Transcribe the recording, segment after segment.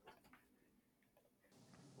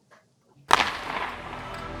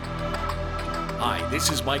Hi, this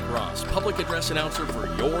is Mike Ross, public address announcer for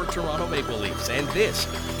your Toronto Maple Leafs, and this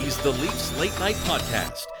is the Leafs Late Night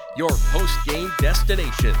Podcast, your post-game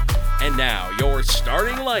destination. And now, your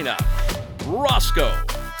starting lineup: Roscoe,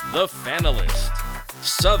 the Fanalist,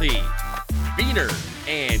 Southey, Beener,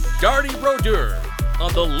 and Darty Brodeur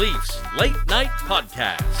on the Leafs Late Night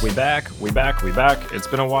Podcast. We back. It's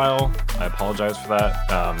been a while. I apologize for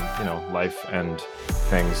that. Life and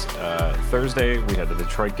things. Thursday, we had the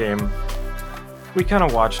Detroit game. We kind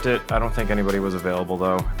of watched it. I don't think anybody was available,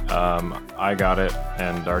 though. I got it,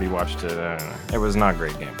 and Darty watched it. It was not a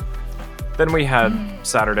great game. Then we had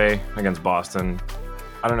Saturday against Boston.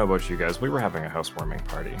 I don't know about you guys. We were having a housewarming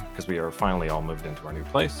party because we are finally all moved into our new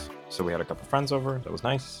place. So we had a couple friends over. That was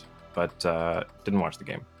nice, but didn't watch the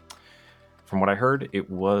game. From what I heard, it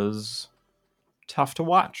was tough to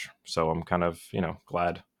watch. So I'm kind of,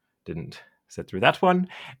 glad didn't sit through that one.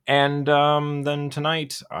 And then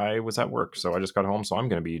tonight I was at work, so I just got home. So I'm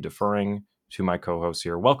going to be deferring to my co-hosts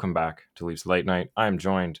here. Welcome back to Leafs Late Night. I'm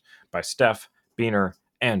joined by Steph, Beener,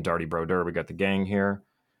 and Darty Brodeur. We got the gang here.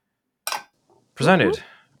 Presented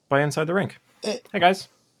by Inside the Rink. Hey guys.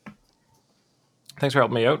 Thanks for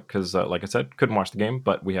helping me out, because like I said, couldn't watch the game,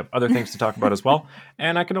 but we have other things to talk about as well.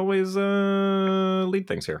 And I can always lead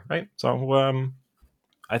things here, right? So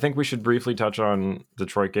I think we should briefly touch on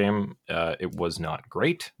Detroit game. It was not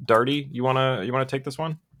great. Darty, you wanna take this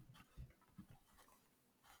one?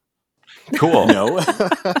 Cool. No.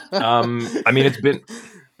 It's been.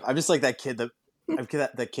 I'm just like that kid that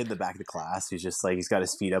kid in the back of the class who's just like, he's got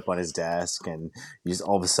his feet up on his desk, and you just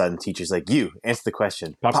all of a sudden teacher's like, "You answer the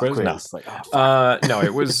question." Pop quiz? No. Like, oh, No,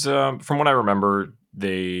 it was from what I remember,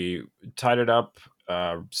 they tied it up.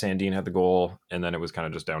 Sandin had the goal, and then it was kind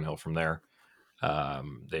of just downhill from there.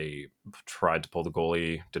 They tried to pull the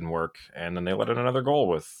goalie, didn't work, and then they let in another goal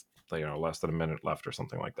with less than a minute left or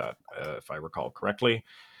something like that, if I recall correctly.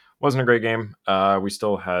 Wasn't a great game. We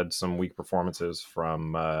still had some weak performances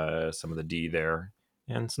from some of the D there,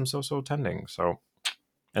 and some so-so tending.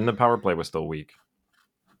 And the power play was still weak.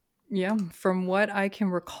 Yeah, from what I can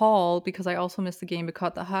recall, because I also missed the game but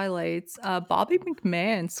caught the highlights, Bobby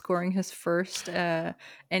McMahon scoring his first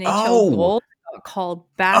NHL goal got called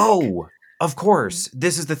back. Oh, of course.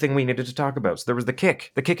 This is the thing we needed to talk about. So there was the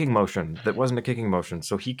kicking motion that wasn't a kicking motion.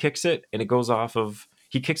 So he kicks it, and it goes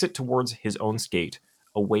he kicks it towards his own skate,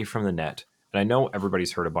 away from the net. And I know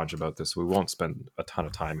everybody's heard a bunch about this, so we won't spend a ton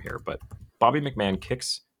of time here, but Bobby McMahon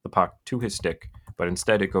kicks the puck to his stick, but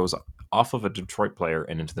instead it goes off of a Detroit player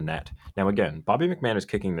and into the net. Now again, Bobby McMahon is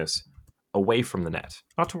kicking this away from the net,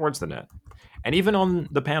 not towards the net. And even on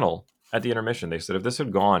the panel at the intermission, they said if this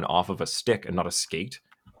had gone off of a stick and not a skate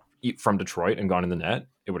from Detroit and gone in the net,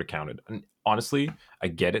 it would have counted. And honestly, I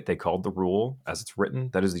get it. They called the rule as it's written.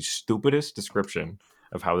 That is the stupidest description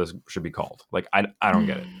of how this should be called. Like, I don't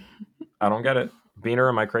get it. I don't get it. Beener,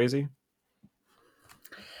 am I crazy?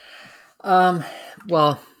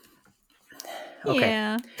 Well, okay.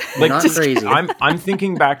 Yeah. Not crazy. I'm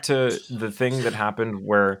thinking back to the thing that happened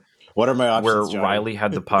where what are my options, where Johnny? Riley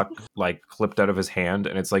had the puck like clipped out of his hand,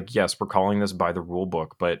 and it's like, yes, we're calling this by the rule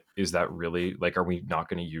book, but is that really, like, are we not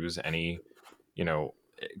going to use any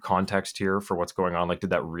context here for what's going on? Like,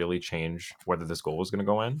 did that really change whether this goal was going to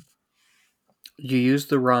go in? You used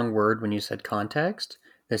the wrong word when you said context.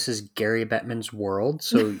 This is Gary Bettman's world,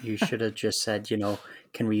 so you should have just said,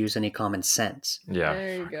 can we use any common sense? Yeah.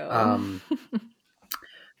 There you go.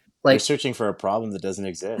 You're searching for a problem that doesn't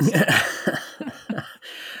exist.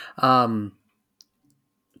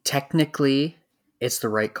 Technically, it's the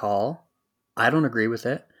right call. I don't agree with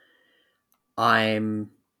it.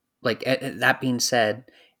 I'm like, that being said,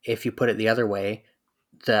 if you put it the other way,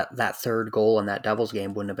 that third goal in that Devils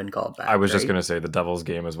game wouldn't have been called back. I was just right? going to say the Devils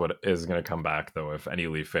game is what is going to come back, though, if any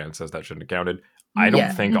Leaf fan says that shouldn't have counted. I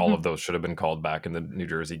don't think all of those should have been called back in the New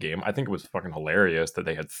Jersey game. I think it was fucking hilarious that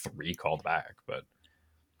they had 3 called back, but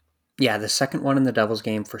yeah, the second one in the Devils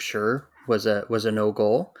game for sure was a no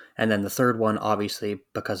goal, and then the third one, obviously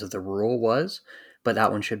because of the rule, was, but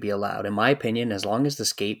that one should be allowed. In my opinion, as long as the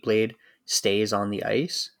skate blade stays on the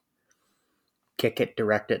ice, kick it,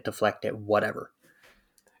 direct it, deflect it, whatever.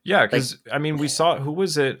 yeah, because we saw, who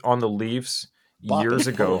was it on the Leafs years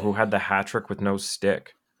ago who had the hat trick with no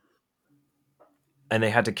stick, and they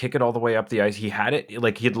had to kick it all the way up the ice. He had it,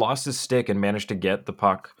 like, he had lost his stick and managed to get the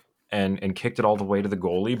puck and kicked it all the way to the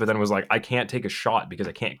goalie, but then was like, I can't take a shot because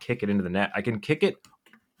I can't kick it into the net. I can kick it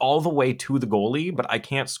all the way to the goalie, but I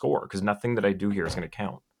can't score because nothing that I do here is going to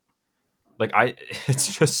count. Like,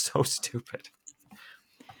 it's just so stupid.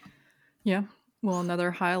 Yeah. Well, another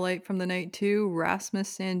highlight from the night too,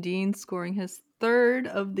 Rasmus Sandin scoring his third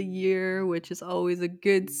of the year, which is always a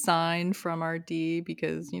good sign from our D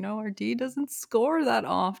because, our D doesn't score that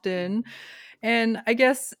often. And I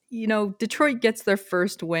guess, Detroit gets their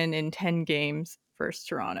first win in 10 games versus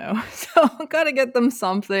Toronto. So gotta get them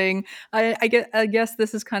something. I guess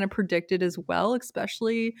this is kind of predicted as well,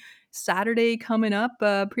 especially Saturday coming up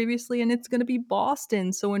previously, and it's going to be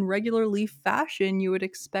Boston. So in regular Leaf fashion, you would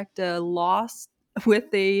expect a loss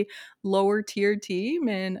with a lower tier team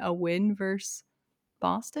and a win versus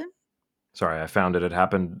Boston. Sorry, I found it. It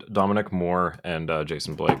happened. Dominic Moore and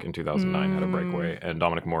Jason Blake in 2009 had a breakaway, and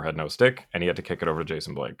Dominic Moore had no stick, and he had to kick it over to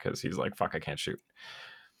Jason Blake because he's like, "Fuck, I can't shoot."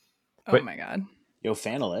 Oh my god. Yo,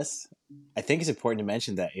 Fanalis, I think it's important to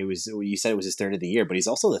mention that you said it was his third of the year, but he's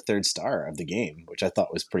also the third star of the game, which I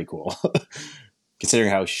thought was pretty cool,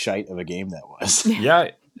 considering how shite of a game that was.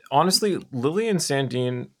 Yeah, honestly, Lily and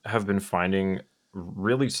Sandine have been finding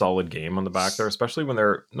really solid game on the back there, especially when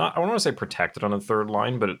they're not, I don't want to say protected on the third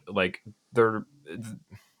line, but the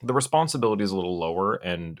responsibility is a little lower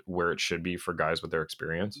and where it should be for guys with their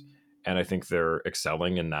experience. And I think they're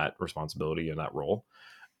excelling in that responsibility in that role.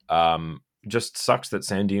 Just sucks that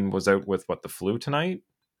Sandine was out with the flu tonight.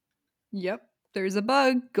 Yep. There's a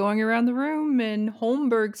bug going around the room, and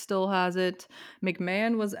Holmberg still has it.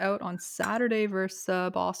 McMahon was out on Saturday versus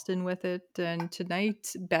Boston with it, and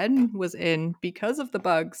tonight Ben was in because of the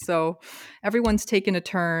bug. So everyone's taken a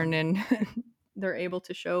turn, and they're able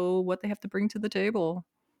to show what they have to bring to the table.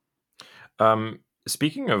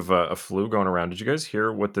 Speaking of a flu going around, did you guys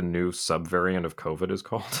hear what the new subvariant of COVID is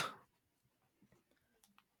called?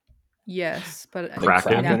 Yes, but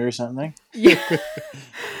Kraken or something? Yeah.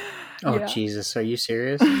 Oh, Yeah. Jesus. Are you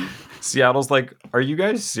serious? Seattle's like, are you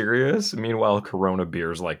guys serious? Meanwhile, Corona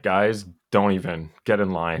Beer's like, guys, don't even get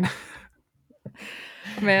in line.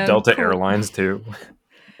 Man, Delta Airlines too.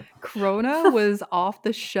 Corona was off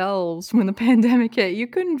the shelves when the pandemic hit. You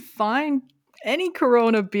couldn't find any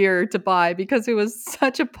Corona beer to buy because it was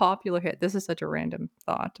such a popular hit. This is such a random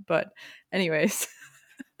thought, but anyways,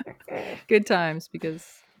 good times because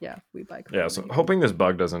we buy Corona. Yeah, so hoping this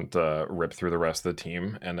bug doesn't rip through the rest of the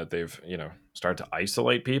team and that they've, started to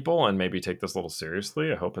isolate people and maybe take this a little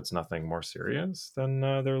seriously. I hope it's nothing more serious than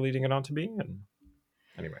they're leading it on to be. And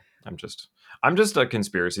anyway, I'm just a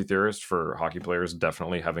conspiracy theorist for hockey players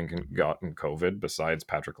definitely having gotten COVID besides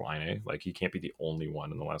Patrick Laine. Like, he can't be the only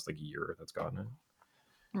one in the last year that's gotten it.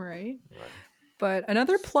 Right. But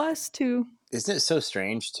another plus to... Isn't it so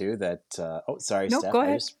strange too that sorry, no, Steph, go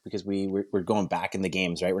ahead. because we're going back in the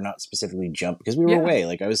games, right? We're not specifically jump because we were away.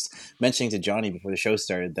 Like I was mentioning to Johnny before the show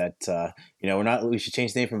started that we should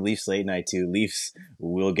change the name from Leafs Late Night to Leafs.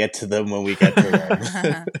 We'll get to them when we get to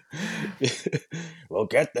them. We'll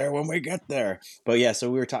get there when we get there. But yeah,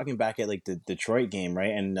 so we were talking back at the Detroit game,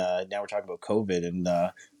 right? And now we're talking about COVID,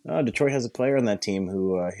 and Detroit has a player on that team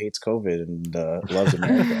who hates COVID and loves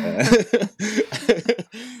America.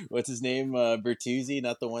 What's his name? Bertuzzi,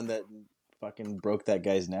 not the one that fucking broke that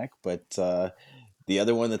guy's neck, but the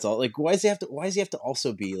other one that's all why does he have to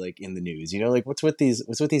also be in the news? What's with these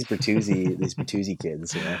Bertuzzi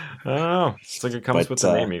kids? I don't know. It's like it comes with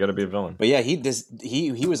the name. You got to be a villain. But yeah, he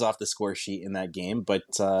was off the score sheet in that game. But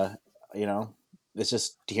it's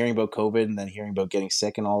just hearing about COVID and then hearing about getting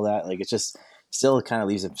sick and all that. It's just still kind of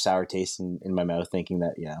leaves a sour taste in my mouth, thinking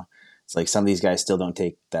that it's some of these guys still don't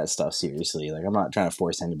take that stuff seriously. I'm not trying to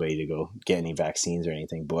force anybody to go get any vaccines or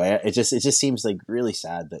anything, but it just seems really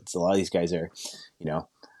sad that a lot of these guys are,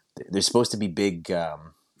 they're supposed to be big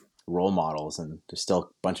role models, and there's still a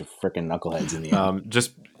bunch of freaking knuckleheads in the end.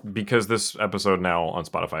 Just because this episode now on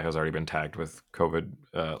Spotify has already been tagged with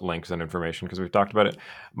COVID links and information because we've talked about it,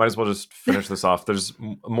 might as well just finish this off. There's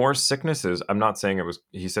more sicknesses. I'm not saying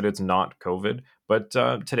he said it's not COVID, but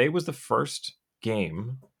today was the first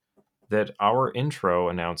game that our intro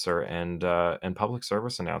announcer and public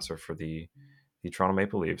service announcer for the Toronto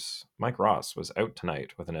Maple Leafs, Mike Ross, was out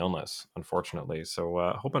tonight with an illness, unfortunately.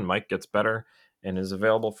 So hoping Mike gets better and is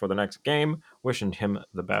available for the next game. Wishing him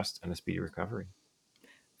the best and a speedy recovery.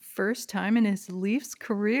 First time in his Leafs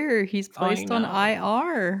career, he's placed on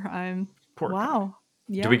IR. Wow.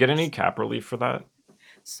 Yeah. Do we get any cap relief for that?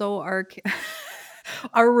 So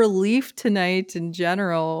our relief tonight in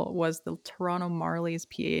general was the Toronto Marlies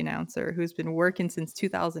PA announcer who's been working since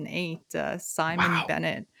 2008, Simon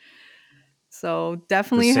Bennett. So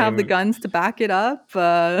definitely have the guns to back it up.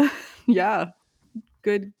 Yeah,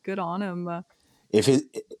 good on him.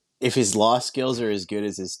 If his law skills are as good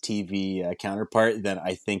as his TV counterpart, then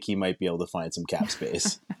I think he might be able to find some cap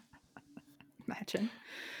space. Imagine.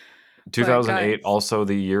 2008, also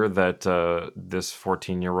the year that this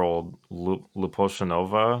 14-year-old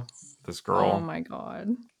Lupushinova, this girl. Oh my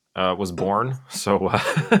God. was born. So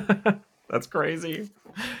that's crazy.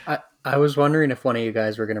 I was wondering if one of you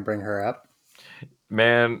guys were going to bring her up.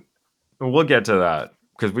 Man, we'll get to that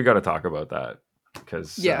because we got to talk about that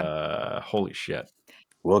because holy shit.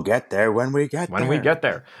 We'll get there when we get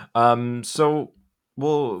there. So,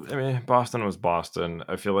 well, I mean, Boston was Boston.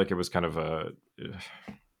 I feel like it was kind of a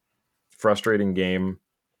frustrating game.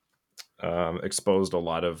 Exposed a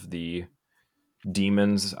lot of the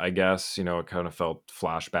demons, I guess. You know, it kind of felt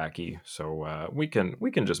flashbacky. So we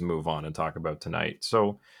can just move on and talk about tonight.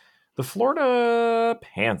 So the Florida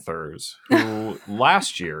Panthers, who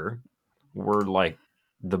last year were like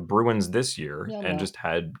the Bruins this year and just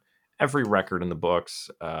had every record in the books,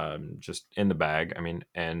 just in the bag. I mean,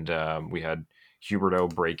 and we had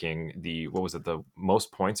Huberdeau breaking the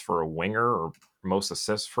most points for a winger or most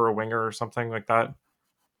assists for a winger or something like that.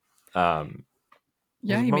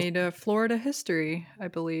 He made a Florida history, I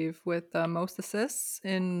believe, with most assists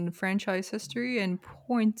in franchise history and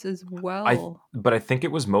points as well. But I think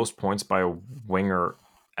it was most points by a winger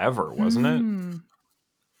ever, wasn't it?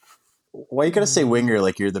 Why you gotta say winger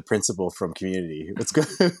like you're the principal from Community? Let's go.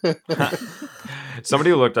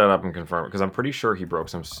 Somebody looked that up and confirmed because I'm pretty sure he broke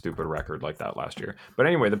some stupid record like that last year. But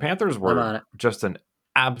anyway, the Panthers were just an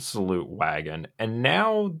absolute wagon, and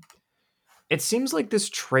now it seems like this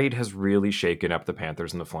trade has really shaken up the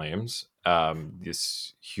Panthers and the Flames.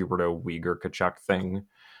 This Huberdeau Uyghur Kachuk thing.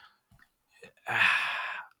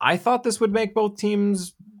 I thought this would make both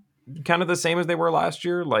teams kind of the same as they were last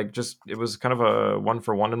year. Like, just it was kind of a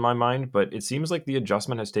 1-for-1 in my mind, but it seems like the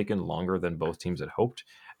adjustment has taken longer than both teams had hoped,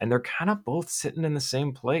 and they're kind of both sitting in the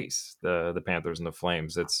same place. The Panthers and the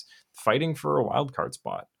Flames. It's fighting for a wild card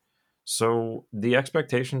spot. So the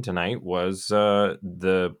expectation tonight was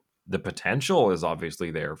the potential is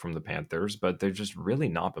obviously there from the Panthers, but they've just really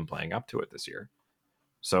not been playing up to it this year.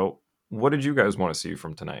 So what did you guys want to see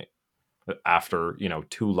from tonight after,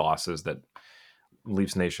 2 losses that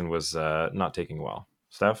Leafs Nation was not taking well?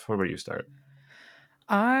 Steph, what about you start?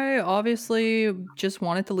 I obviously just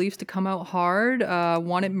wanted the Leafs to come out hard,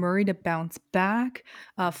 wanted Murray to bounce back.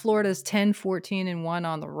 Florida's 10-14-1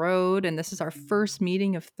 on the road, and this is our first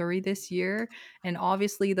meeting of 3 this year. And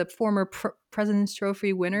obviously, the former President's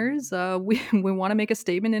Trophy winners, we want to make a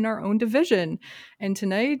statement in our own division. And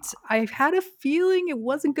tonight, I had a feeling it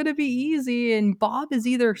wasn't going to be easy, and Bob is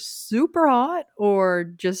either super hot or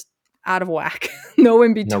just out of whack. No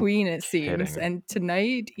in between, it seems. kidding. And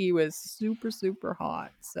tonight he was super, super hot.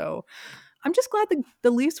 So I'm just glad the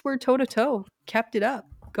Leafs were toe to toe, kept it up,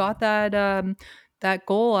 got that that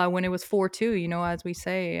goal when it was 4-2. As we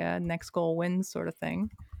say, next goal wins, sort of thing.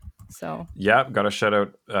 So yeah, got to shout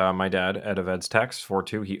out my dad, Ed of Ed's text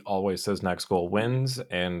 4-2. He always says next goal wins,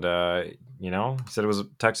 and he said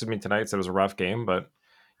texted me tonight. Said it was a rough game, but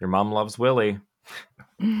your mom loves Willie.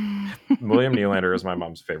 William Nylander is my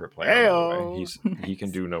mom's favorite player. By the way. He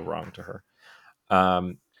can do no wrong to her.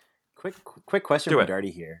 Quick question for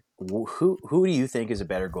Darty here. Who do you think is a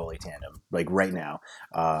better goalie tandem, like right now?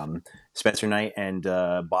 Spencer Knight and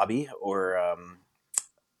Bobby, or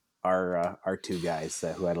our 2 guys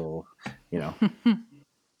who had a little,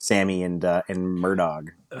 Sammy and Murdoch?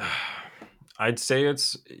 I'd say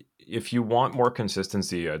if you want more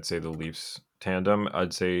consistency, I'd say the Leafs tandem.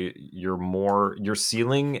 I'd say your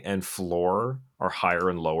ceiling and floor are higher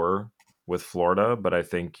and lower with Florida, but I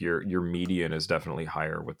think your median is definitely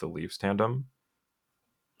higher with the Leafs tandem.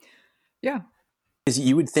 Yeah. Because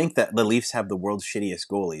you would think that the Leafs have the world's shittiest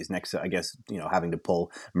goalies next to, I guess, having to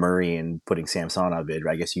pull Murray and putting Samsonov in.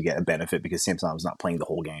 I guess you get a benefit because Samsonov's not playing the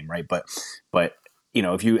whole game, right? But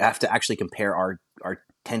if you have to actually compare our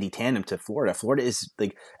Tendy tandem to Florida is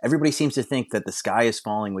like, everybody seems to think that the sky is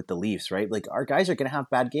falling with the Leafs, right? Like, our guys are going to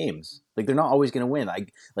have bad games. Like, they're not always going to win.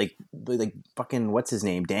 Like fucking, what's his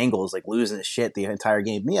name? Dangle's like losing his shit the entire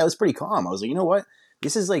game. Me, I was pretty calm. I was like, you know what?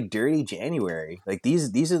 This is like dirty January. Like, these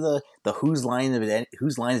are the whose line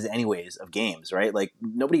is it anyways of games, right? Like,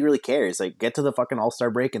 nobody really cares. Like, get to the fucking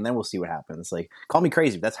All-Star break and then we'll see what happens. Like, call me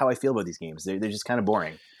crazy, but that's how I feel about these games. They're just kind of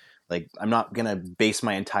boring. Like, I'm not gonna base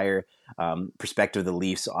my entire perspective of the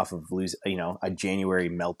Leafs off of a January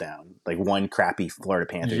meltdown, like one crappy Florida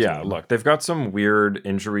Panthers game. Look, they've got some weird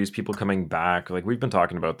injuries, people coming back. Like, we've been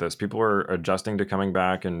talking about this. People are adjusting to coming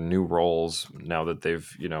back in new roles now that they've,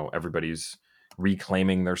 everybody's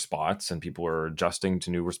reclaiming their spots and people are adjusting to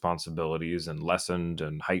new responsibilities and lessened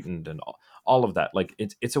and heightened and all of that. Like,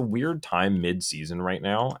 it's a weird time mid-season right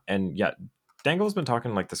now. And yet Dangle's been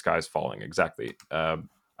talking like the sky's falling. Exactly.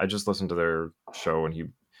 I just listened to their show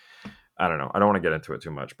and I don't know. I don't want to get into it too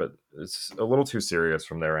much, but it's a little too serious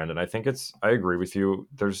from their end. And I think I agree with you.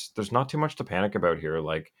 There's not too much to panic about here.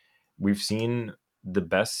 Like, we've seen the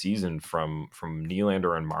best season from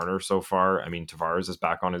Nylander and Marner so far. I mean, Tavares is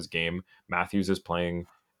back on his game. Matthews is playing,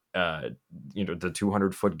 the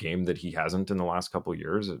 200-foot game that he hasn't in the last couple of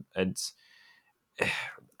years. It's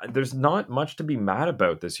there's not much to be mad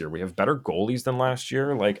about this year. We have better goalies than last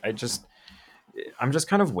year. Like, I'm just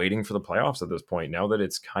kind of waiting for the playoffs at this point now that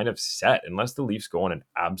it's kind of set, unless the Leafs go on an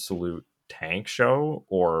absolute tank show,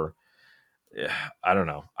 or I don't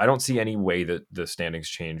know. I don't see any way that the standings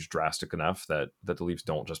change drastic enough that the Leafs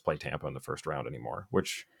don't just play Tampa in the first round anymore,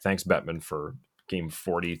 which thanks Bettman for game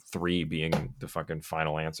 43 being the fucking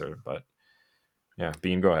final answer. But yeah,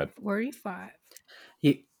 Bean, go ahead. 45.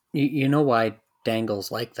 You know why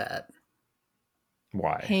Dangle's like that?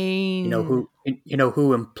 Why? Pain. You know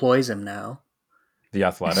who employs him now? The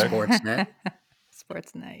Athletic? Sportsnet.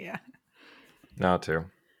 Sportsnet, yeah. Now too.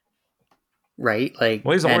 Right? Like,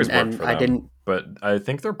 well, he's always worked for them, but I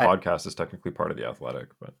think their podcast is technically part of The Athletic.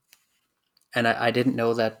 But I didn't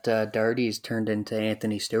know that Darty's turned into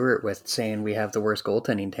Anthony Stewart with saying we have the worst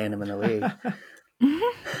goaltending tandem in the league.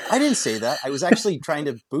 I didn't say that. I was actually trying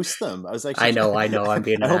to boost them. I was actually. I know. I'm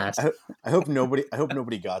being an ass. I hope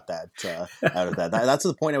nobody got that out of that. That's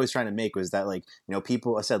the point I was trying to make. Was that, like,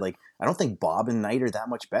 people said, like, I don't think Bob and Knight are that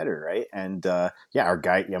much better, right? And our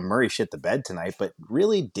guy, Murray shit the bed tonight, but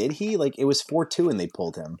really, did he? Like, it was 4-2 and they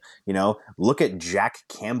pulled him. Look at Jack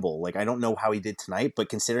Campbell. Like, I don't know how he did tonight, but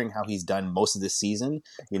considering how he's done most of this season,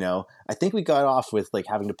 I think we got off with, like,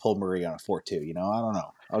 having to pull Murray on a 4-2. I don't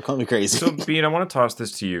know. I'll call me crazy. So, Bean, I want to toss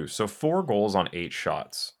this to you. So 4 goals on 8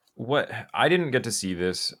 shots. What I didn't get to see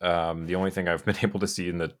this. The only thing I've been able to see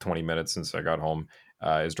in the 20 minutes since I got home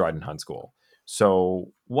is Dryden Hunt's goal.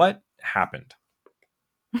 So what happened?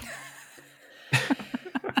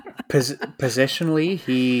 Positionally,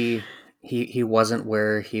 he wasn't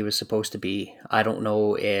where he was supposed to be. I don't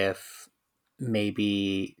know if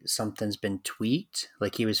maybe something's been tweaked.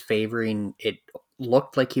 Like, he was favoring it.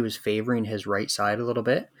 Looked like he was favoring his right side a little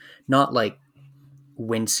bit, not like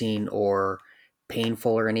wincing or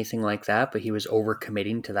painful or anything like that, but he was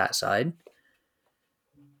overcommitting to that side,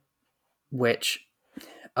 which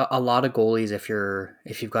a lot of goalies,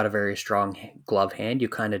 if you've got a very strong glove hand, you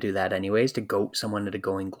kind of do that anyways, to goat someone into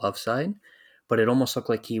going glove side. But it almost looked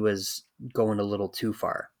like he was going a little too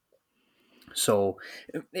far. So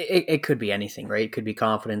it could be anything, right? It could be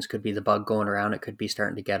confidence, could be the bug going around, it could be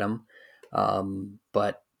starting to get him.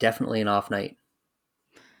 But definitely an off night.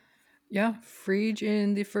 Yeah, Frege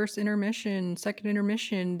in the first intermission, second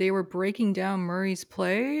intermission, they were breaking down Murray's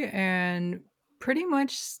play and pretty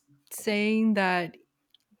much saying that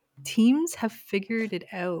teams have figured it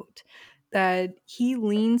out, that he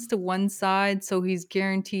leans to one side, so he's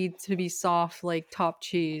guaranteed to be soft like top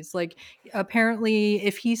cheese. Like, apparently,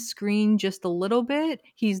 if he's screened just a little bit,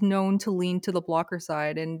 he's known to lean to the blocker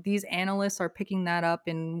side. And these analysts are picking that up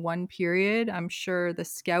in one period. I'm sure the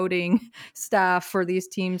scouting staff for these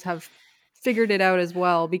teams have figured it out as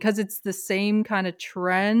well, because it's the same kind of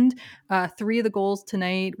trend. 3 of the goals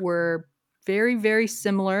tonight were very, very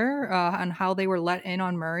similar on how they were let in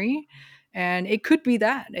on Murray. And it could be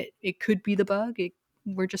that. It could be the bug.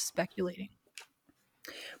 We're just speculating.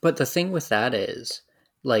 But the thing with that is,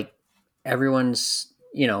 like, everyone's,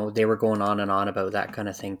 they were going on and on about that kind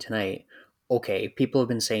of thing tonight. Okay, people have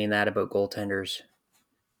been saying that about goaltenders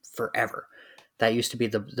forever. That used to be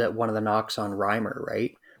the one of the knocks on Reimer,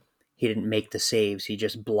 right? He didn't make the saves. He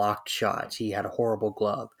just blocked shots. He had a horrible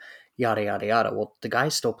glove. Yada, yada, yada. Well, the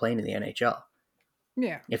guy's still playing in the NHL.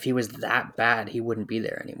 Yeah. If he was that bad, he wouldn't be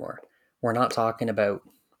there anymore. We're not talking about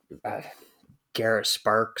Garrett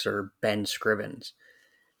Sparks or Ben Scrivens.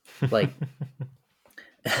 Like,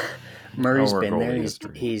 Murray's been there.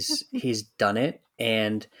 He's done it.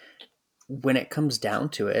 And when it comes down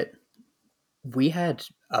to it, we had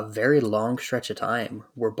a very long stretch of time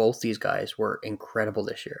where both these guys were incredible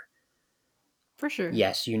this year. For sure.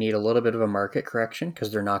 Yes, you need a little bit of a market correction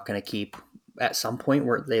because they're not going to keep. At some point,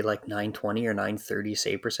 were they like 920 or 930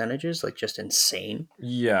 save percentages, like just insane?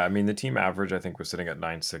 Yeah, I mean, the team average I think was sitting at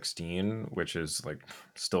 916, which is like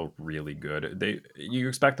still really good. You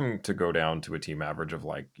expect them to go down to a team average of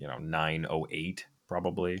like 908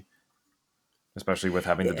 probably, especially with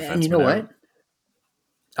having the defenseman. And you know what?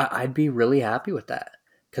 I'd be really happy with that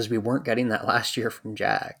because we weren't getting that last year from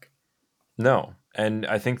Jack. No, and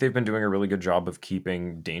I think they've been doing a really good job of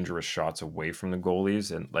keeping dangerous shots away from the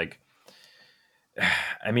goalies. And like,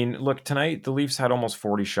 I mean, look, tonight the Leafs had almost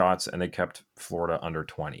 40 shots and they kept Florida under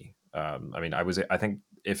 20. I mean, I think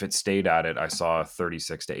if it stayed at it, I saw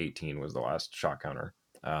 36-18 was the last shot counter.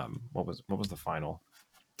 What was the final?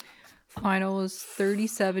 Final was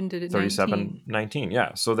 37-19. 19.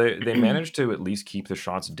 Yeah. So they managed to at least keep the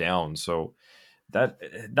shots down. So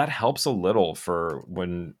that helps a little for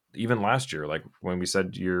when even last year, like when we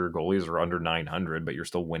said your goalies are under 900, but you're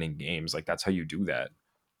still winning games. Like that's how you do that.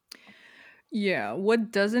 Yeah,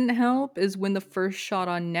 what doesn't help is when the first shot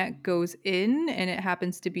on net goes in and it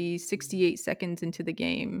happens to be 68 seconds into the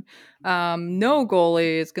game. No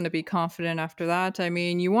goalie is going to be confident after that. I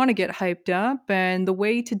mean, you want to get hyped up, and the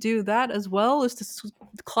way to do that as well is to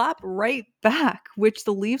clap right back, which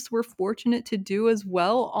the Leafs were fortunate to do as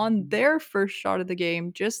well on their first shot of the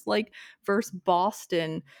game, just like versus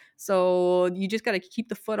Boston. So you just got to keep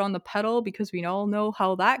the foot on the pedal because we all know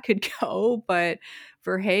how that could go. But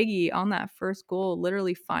for Hagee on that first goal,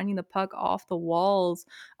 literally finding the puck off the walls,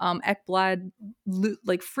 Ekblad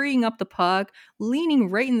like freeing up the puck,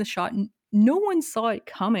 leaning right in the shot. No one saw it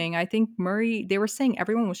coming. I think Murray, they were saying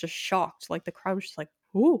everyone was just shocked. Like the crowd was just like,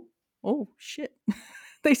 oh shit,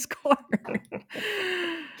 they scored.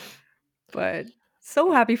 But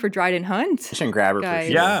so happy for Dryden Hunt. Grabber for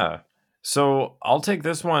sure. Yeah. So I'll take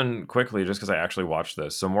this one quickly just because I actually watched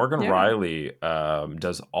this. So Morgan Riley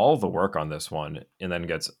does all the work on this one and then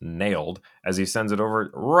gets nailed as he sends it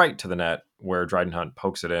over right to the net where Dryden Hunt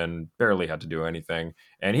pokes it in, barely had to do anything,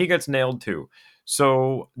 and he gets nailed too.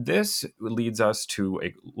 So this leads us to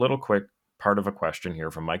a little quick part of a question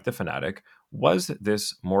here from Mike the Fanatic. Was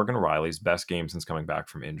this Morgan Riley's best game since coming back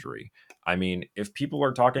from injury? I mean, if people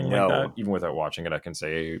are talking like that, even without watching it, I can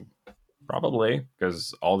say probably,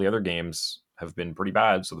 because all the other games have been pretty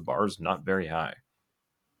bad, so the bar is not very high.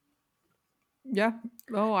 Yeah.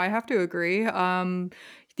 Oh, I have to agree.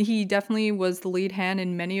 He definitely was the lead hand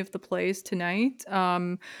in many of the plays tonight.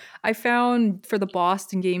 I found for the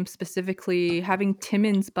Boston game specifically, having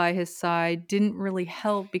Timmins by his side didn't really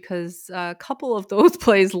help because a couple of those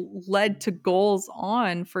plays led to goals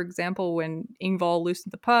on. For example, when Engvall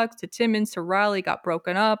loosened the puck to Timmins to Riley, got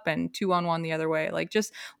broken up, and 2-on-1 the other way. Like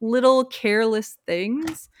just little careless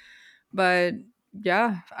things. But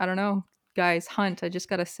yeah, I don't know. Guys, Hunt, I just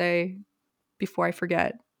got to say, before I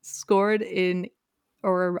forget, scored in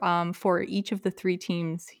or for each of the three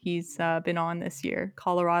teams he's been on this year: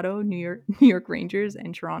 Colorado, New York Rangers,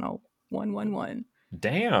 and Toronto. 1-1-1.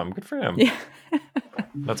 Damn, good for him. Yeah,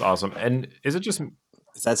 that's awesome. And is it just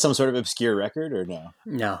is that some sort of obscure record or no?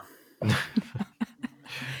 No.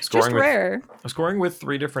 Just rare. Scoring with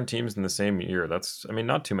three different teams in the same year. That's, I mean,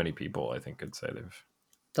 not too many people, I think, could say they've.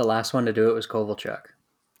 The last one to do it was Kovalchuk.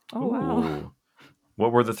 Oh, wow.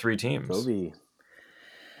 What were the three teams? Kobe.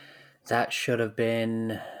 That should have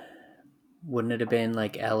been, wouldn't it have been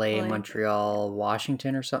like LA, Montreal,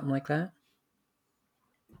 Washington or something like that?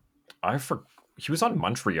 He was on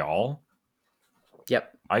Montreal?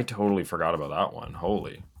 Yep. I totally forgot about that one.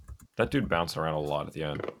 Holy. That dude bounced around a lot at the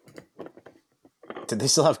end. Did they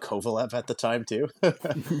still have Kovalev at the time too?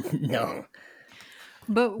 No.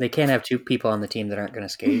 But they can't have two people on the team that aren't going to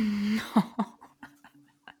skate. No.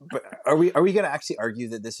 But are we going to actually argue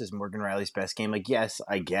that this is Morgan Riley's best game? Like, yes,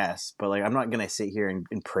 I guess, but like, I'm not going to sit here and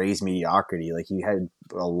praise mediocrity. Like, he had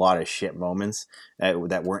a lot of shit moments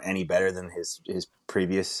that weren't any better than his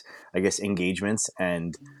previous, I guess, engagements.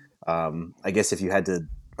 And I guess if you had to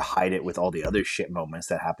hide it with all the other shit moments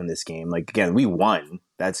that happened this game, like, again, we won.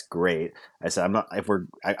 That's great. I said,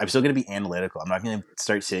 I'm still going to be analytical. I'm not going to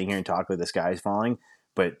start sitting here and talk about the sky's falling,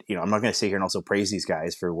 but I'm not going to sit here and also praise these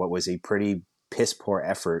guys for what was a pretty piss poor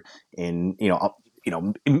effort in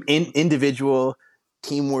in individual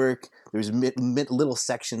teamwork. There's little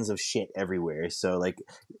sections of shit everywhere. So like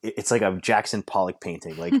it's like a Jackson Pollock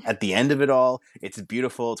painting. Like at the end of it all, it's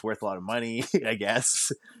beautiful. It's worth a lot of money, I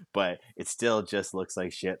guess, but it still just looks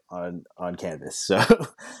like shit on canvas.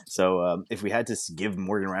 So if we had to give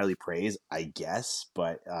Morgan Riley praise, I guess,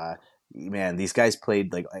 but man, these guys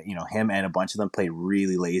played like him and a bunch of them played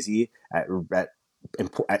really lazy at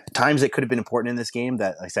times. It could have been important in this game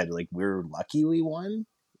that I said, like, we're lucky we won.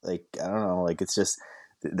 Like, I don't know, like, it's just,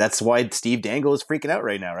 that's why Steve Dangle is freaking out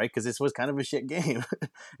right now, right? Because this was kind of a shit game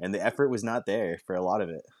and the effort was not there for a lot of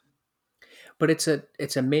it. But it's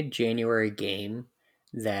a mid-January game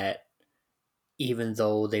that, even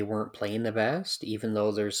though they weren't playing the best, even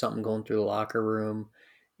though there's something going through the locker room,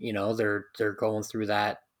 they're going through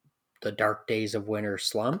the dark days of winter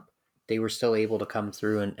slump, they were still able to come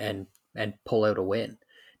through and pull out a win.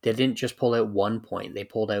 They didn't just pull out 1 point, they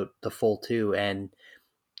pulled out the full 2, and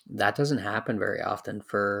that doesn't happen very often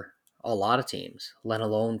for a lot of teams, let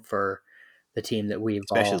alone for the team that we've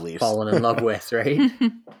all fallen in love with, right?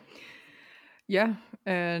 Yeah,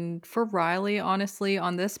 and for Riley, honestly,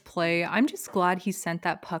 on this play, I'm just glad he sent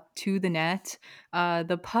that puck to the net.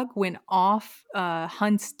 The puck went off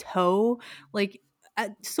Hunt's toe. Like,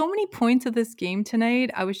 at so many points of this game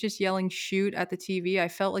tonight, I was just yelling shoot at the TV. I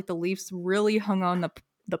felt like the Leafs really hung on the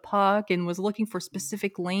puck and was looking for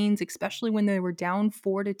specific lanes, especially when they were down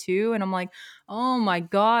 4-2. And I'm like, oh my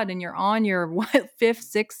God. And you're on your fifth,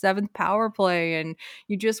 sixth, seventh power play, and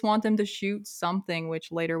you just want them to shoot something,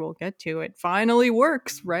 which later we'll get to. It finally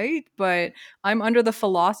works, right? But I'm under the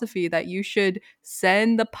philosophy that you should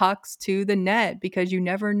send the pucks to the net because you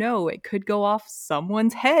never know. It could go off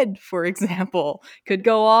someone's head, for example, could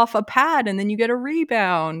go off a pad and then you get a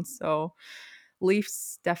rebound. So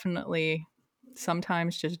Leafs definitely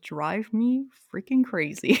sometimes just drive me freaking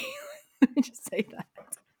crazy. Let me just say that.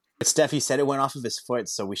 Steph, he said it went off of his foot,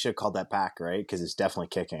 so we should have called that back, right? Because it's definitely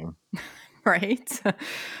kicking. Right?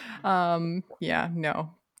 Yeah,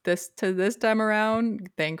 no. This time around,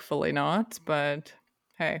 thankfully not, but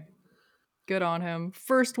hey, good on him.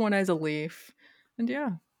 First one as a Leaf. And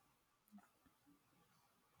yeah.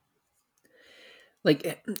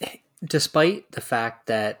 Like, despite the fact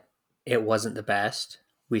that it wasn't the best,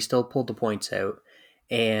 we still pulled the points out,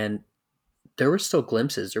 and there were still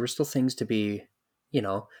glimpses. There were still things to be,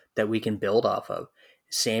 that we can build off of.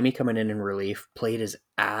 Sammy coming in relief played his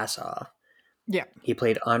ass off. Yeah. He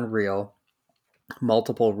played unreal.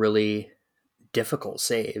 Multiple really difficult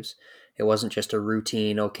saves. It wasn't just a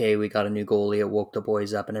routine, okay, we got a new goalie, it woke the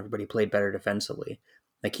boys up and everybody played better defensively.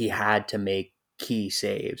 Like, he had to make key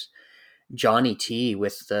saves. Johnny T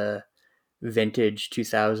with the vintage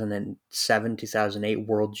 2007, 2008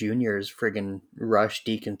 World Juniors friggin' rush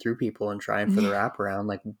deacon through people and trying for the wraparound.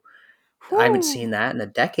 Like, I haven't seen that in a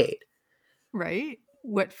decade. Right?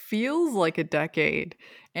 What feels like a decade.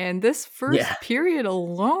 And this first period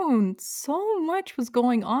alone, so much was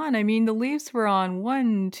going on. I mean, the Leafs were on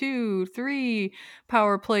 1, 2, 3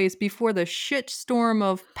 power plays before the shitstorm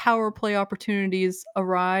of power play opportunities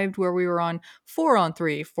arrived, where we were on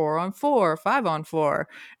 4-on-3, 4-on-4, 5-on-4.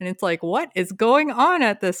 And it's like, what is going on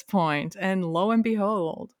at this point? And lo and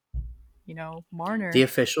behold, Marner. The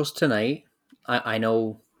officials tonight, I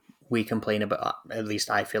know we complain about, at least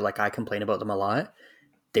I feel like I complain about them a lot.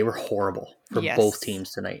 They were horrible for both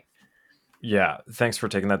teams tonight. Yeah, thanks for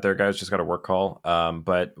taking that there, guys. Just got a work call.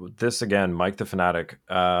 But this, again, Mike the Fanatic,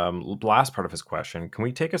 last part of his question, can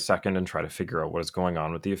we take a second and try to figure out what is going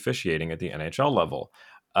on with the officiating at the NHL level?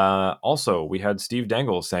 Also, we had Steve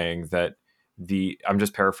Dangle saying that I'm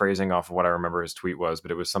just paraphrasing off of what I remember his tweet was,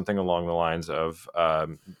 but it was something along the lines of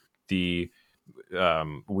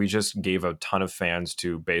we just gave a ton of fans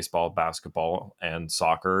to baseball, basketball, and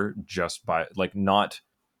soccer just by, like, not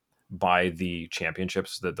by the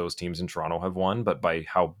championships that those teams in Toronto have won, but by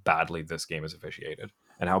how badly this game is officiated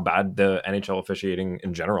and how bad the NHL officiating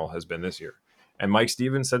in general has been this year. And Mike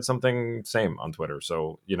Stevens said something same on Twitter.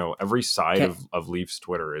 So, every side of Leafs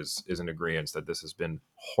Twitter is in agreement that this has been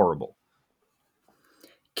horrible.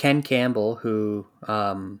 Ken Campbell, who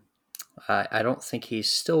I don't think he's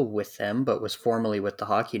still with them, but was formerly with the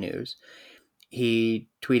Hockey News, he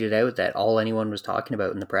tweeted out that all anyone was talking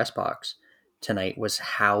about in the press box tonight was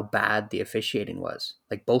how bad the officiating was,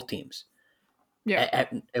 like both teams. Yeah.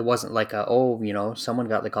 It wasn't like someone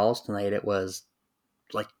got the calls tonight. It was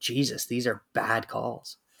like, Jesus, these are bad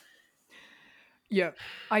calls. Yeah,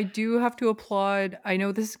 I do have to applaud. I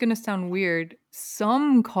know this is going to sound weird.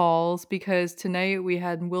 Some calls, because tonight we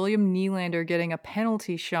had William Nylander getting a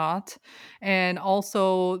penalty shot, and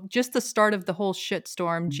also just the start of the whole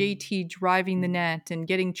shitstorm, JT driving the net and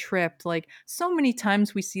getting tripped. Like, so many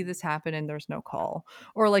times we see this happen and there's no call,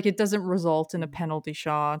 or like it doesn't result in a penalty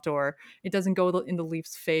shot, or it doesn't go in the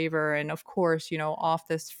Leafs' favor. And of course, off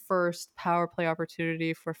this first power play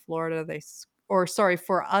opportunity for Florida,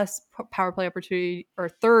 for us, power play opportunity, or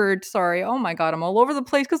third, oh my God, I'm all over the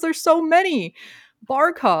place because there's so many.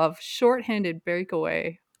 Barkov, shorthanded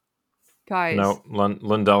breakaway. Guys. No,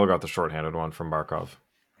 Lundell got the shorthanded one from Barkov.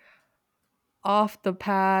 Off the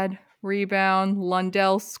pad, rebound,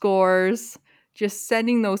 Lundell scores, just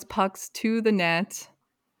sending those pucks to the net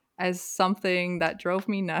as something that drove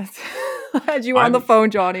me nuts. Had you on the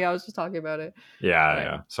phone, Johnny, I was just talking about it.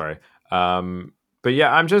 Yeah, sorry. But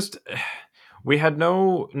yeah, I'm just... We had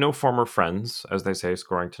no former friends, as they say,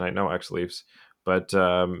 scoring tonight. No ex-Leafs. But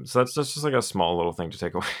so that's just like a small little thing to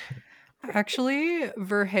take away. Actually,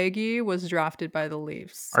 Verhaeghe was drafted by the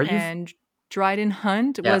Leafs. And Dryden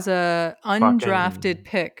Hunt was a undrafted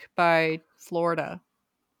pick by Florida.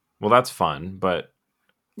 Well, that's fun, but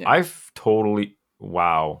I've totally...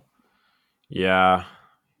 Wow. Yeah.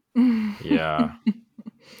 Yeah.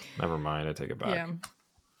 Never mind, I take it back. Yeah.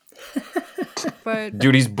 But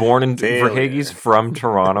Dude, he's born in Failure. Verhaeghe's from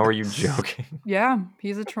Toronto. Are you joking? yeah,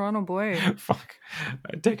 he's a Toronto boy. Fuck.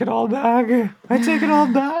 I take it all back. I take it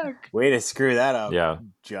all back. Way to screw that up. Yeah,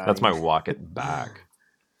 Johnny. that's my walk it back.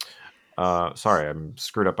 Sorry, I'm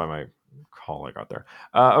screwed up by my call I got there.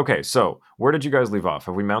 Okay, so where did you guys leave off?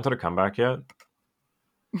 Have we mounted a comeback yet?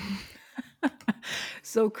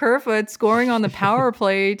 So Kerfoot scoring on the power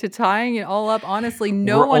play to tying it all up. Honestly,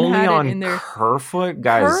 no We're one only had on it in their. Kerfoot?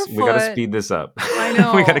 Guys, we gotta Kerfoot. speed this up. I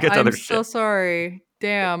know. We gotta get to I'm other so shit. sorry.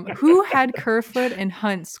 Damn. Who had Kerfoot and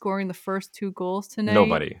Hunt scoring the first 2 goals tonight?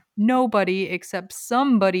 Nobody. Nobody, except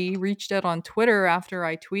somebody reached out on Twitter after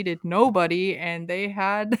I tweeted nobody, and they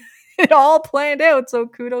had it all planned out. So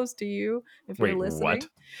kudos to you if Wait, you're listening. what?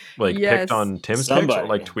 Like Yes. picked on Tim's picks or Somebody.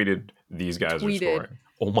 like tweeted these guys are Tweeted. scoring?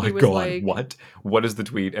 Oh my He was god, like- what? What is the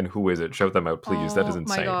tweet and who is it? Shout them out, please. That is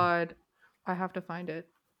insane. Oh my god. I have to find it.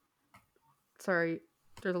 Sorry.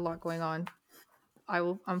 There's a lot going on.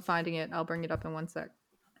 I'm finding it. I'll bring it up in 1 sec.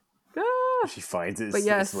 Ah! She finds it. But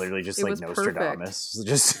yes, it's literally just it like was Nostradamus.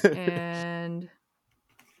 Just And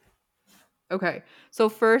okay, so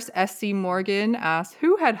first SC Morgan asked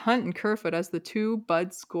who had Hunt and Kerfoot as the 2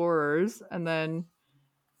 Bud scorers, and then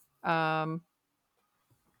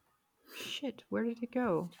shit, where did it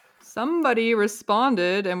go? Somebody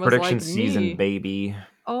responded and was Prediction like, season, me. baby.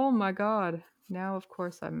 Oh my god. Now of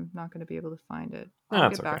course I'm not going to be able to find it. I'll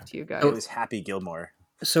That's get back okay. to you it guys. was Happy Gilmore.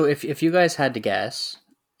 So if you guys had to guess,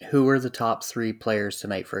 who were the top 3 players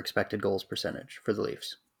tonight for expected goals percentage for the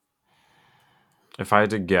Leafs? If I had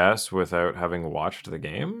to guess without having watched the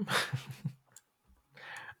game,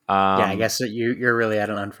 Yeah, I guess that you're really at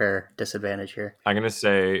an unfair disadvantage here. I'm gonna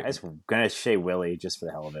say I was gonna say Willie just for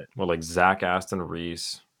the hell of it. well, like Zach Aston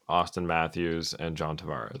Reese, Austin Matthews, and John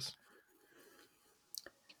Tavares.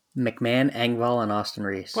 McMahon, Engvall, and Austin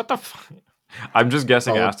Reese. What the fuck? I'm just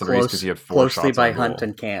guessing Followed Aston Reese because he had 4 closely shots by on Hunt goal.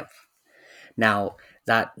 and Camp. Now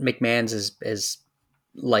that McMahon's is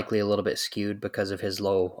likely a little bit skewed because of his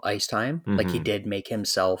low ice time. Like he Mhm. did make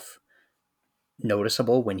himself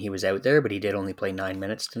noticeable when he was out there, but he did only play 9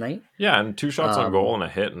 minutes tonight. Yeah, and 2 shots on Um, goal and a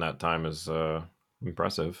hit in that time is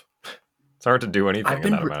impressive. It's hard to do anything I've in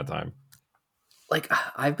been that re- amount of time. Like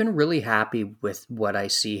I've been really happy with what I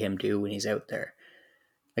see him do when he's out there.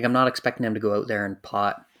 Like I'm not expecting him to go out there and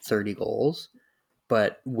pot 30 goals,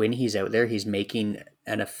 but when he's out there, he's making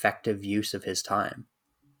an effective use of his time.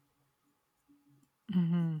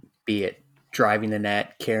 Mm-hmm. Be it driving the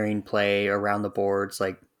net, carrying play around the boards,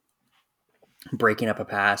 like breaking up a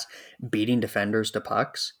pass, beating defenders to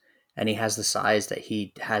pucks, and he has the size that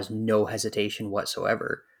he has no hesitation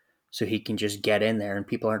whatsoever. So he can just get in there and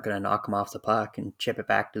people aren't going to knock him off the puck and chip it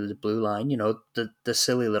back to the blue line. You know, the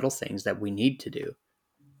silly little things that we need to do.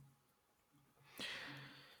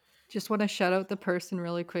 Just want to shout out the person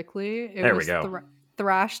really quickly. It There we was go.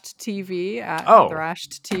 Thrashed TV at Oh.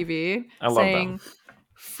 Thrashed TV I love saying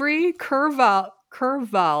free Curval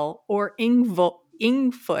or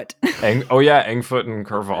Ingfoot. Oh yeah, Engfoot and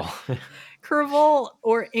Curval. Curval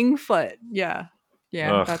or Ingfoot. Yeah.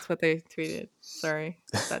 Yeah, Ugh. that's what they tweeted. Sorry.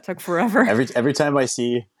 That took forever. Every time I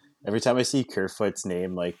see Kerfoot's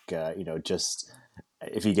name, like just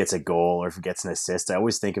if he gets a goal or if he gets an assist, I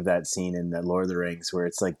always think of that scene in the Lord of the Rings where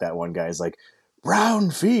it's like that one guy's like,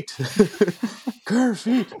 round feet, Kerr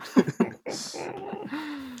feet.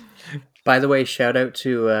 By the way, shout out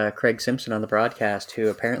to Craig Simpson on the broadcast, who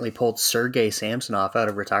apparently pulled Sergei Samsonov out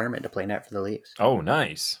of retirement to play net for the Leafs. Oh,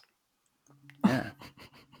 nice. Yeah.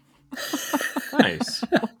 Nice.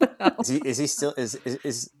 Is he still is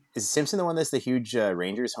Simpson the one that's the huge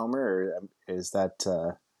Rangers homer, or is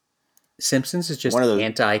that Simpsons is just One of those-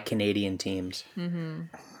 anti-Canadian teams. Mm-hmm.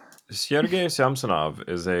 Sergei Samsonov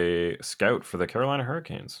is a scout for the Carolina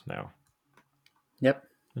Hurricanes now. Yep.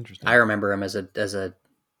 Interesting. I remember him as a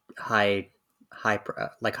high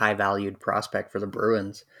valued prospect for the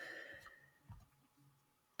Bruins.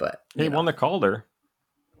 But He won the Calder.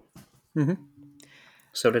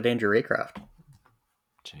 so did Andrew Raycroft.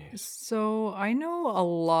 Jeez. So I know a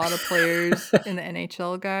lot of players in the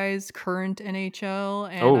NHL, guys, current NHL,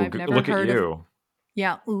 and Oh, I've never look heard at of. you.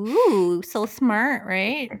 Yeah, ooh, so smart,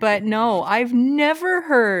 right? But no, I've never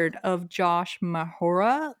heard of Josh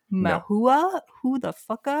Mahura, who the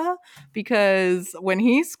fucka? Because when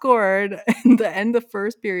he scored in the end of the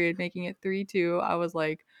first period, making it 3-2, I was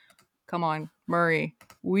like, come on, Murray,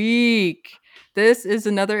 weak. This is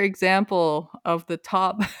another example of the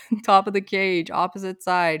top of the cage, opposite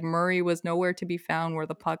side. Murray was nowhere to be found where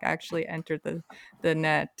the puck actually entered the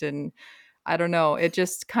net, and I don't know. It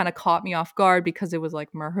just kind of caught me off guard because it was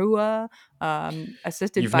like Mahua,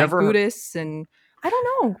 assisted You've by never- Gudis, and I don't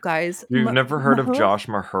know, guys. You've never heard of Mahura? Josh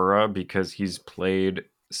Mahura because he's played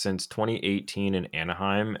since 2018 in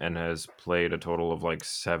Anaheim and has played a total of like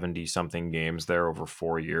 70 something games there over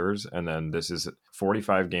 4 years. And then this is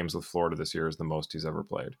 45 games with Florida this year is the most he's ever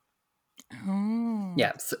played. Oh.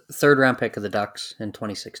 Yeah, third round pick of the Ducks in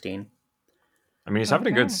 2016. I mean, he's having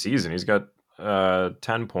a good Okay. season. He's got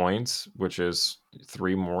 10 points, which is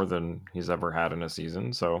 3 more than he's ever had in a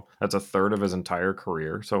season. So that's a third of his entire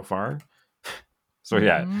career so far. So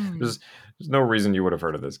yeah, Mhm. there's no reason you would have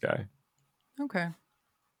heard of this guy. Okay.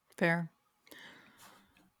 Fair.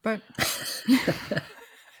 But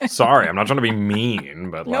Sorry, I'm not trying to be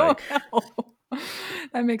mean, but no, like, no.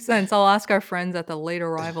 That makes sense. I'll ask our friends at the Late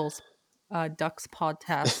Arrivals Ducks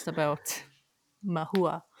podcast about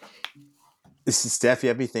Mahua. Steph, you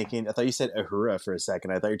have me thinking. I thought you said Ahura for a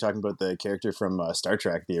second. I thought you were talking about the character from Star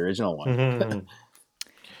Trek, the original one.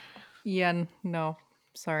 Yeah, no.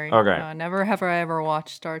 Sorry. Okay. Never have I ever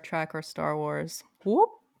watched Star Trek or Star Wars. Whoop.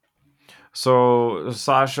 So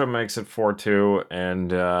Sasha makes it 4-2,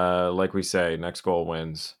 and like we say, next goal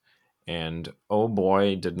wins. And oh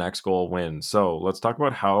boy, did next goal win. So let's talk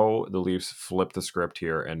about how the Leafs flipped the script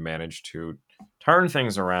here and managed to turn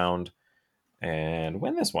things around and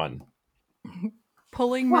win this one.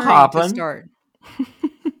 Pulling What Murray to happened? start.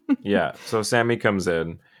 Yeah, so Sammy comes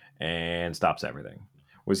in and stops everything.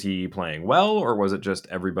 Was he playing well, or was it just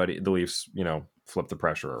everybody, the Leafs, flipped the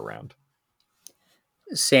pressure around?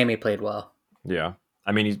 Sammy played well. Yeah.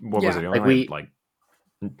 I mean, what was Yeah. it? He only Like,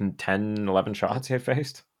 had like 10, 11 shots he had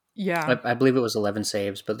faced? Yeah. I believe it was 11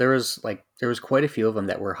 saves, but there was quite a few of them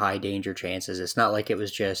that were high danger chances. It's not like it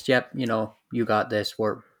was just, yep, you got this.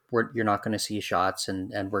 You're not going to see shots,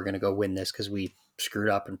 and we're going to go win this because we screwed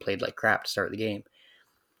up and played like crap to start the game.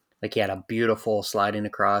 Like, he had a beautiful sliding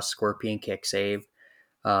across scorpion kick save.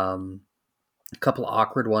 A couple of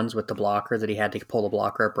awkward ones with the blocker that he had to pull the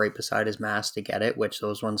blocker up right beside his mask to get it, which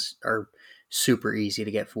those ones are super easy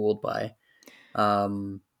to get fooled by.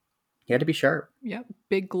 He had to be sharp. Yep.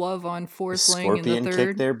 Big glove on Forsling in Scorpion the kick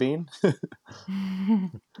third. there, Bean.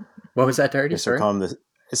 What was that, Darty? I Sorry?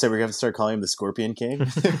 said we're going to start calling him the Scorpion King.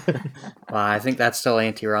 I think that's still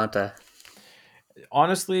Antti-Ranta.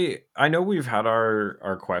 Honestly, I know we've had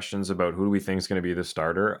our questions about who do we think is going to be the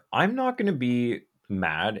starter. I'm not going to be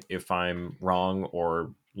mad if I'm wrong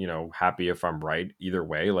or happy if I'm right. Either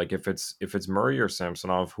way, like if it's Murray or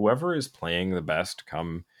Samsonov, whoever is playing the best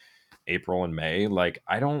come April and May, like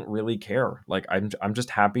I don't really care. Like I'm just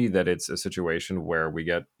happy that it's a situation where we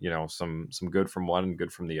get some good from one and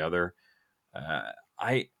good from the other.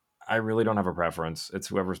 I really don't have a preference. It's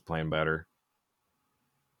whoever's playing better.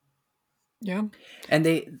 Yeah. And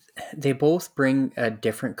they both bring a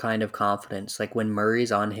different kind of confidence. Like, when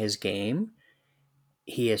Murray's on his game,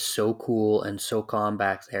 he is so cool and so calm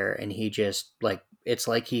back there, and he just, like, it's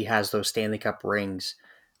like he has those Stanley Cup rings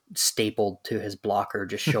stapled to his blocker,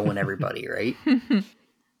 just showing everybody, right?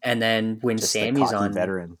 And then when Just Sammy's a cocky on,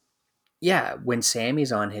 veteran. yeah, when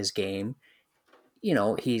Sammy's on his game,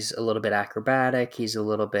 he's a little bit acrobatic, he's a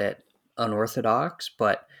little bit unorthodox,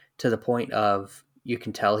 but to the point of you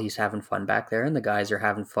can tell he's having fun back there, and the guys are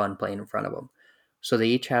having fun playing in front of him. So they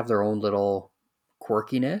each have their own little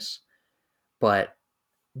quirkiness, but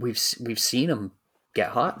we've seen them get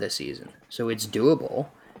hot this season, so it's doable.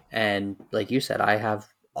 And like you said, I have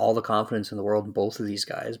all the confidence in the world in both of these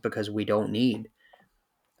guys because we don't need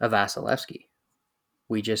a Vasilevsky.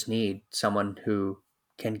 We just need someone who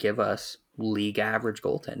can give us league average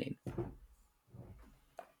goaltending.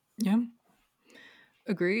 Yeah.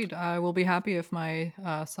 Agreed. I will be happy if my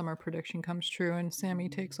summer prediction comes true and Sammy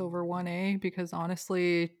takes over 1A because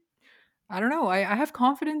honestly, I don't know. I have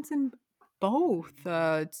confidence in both.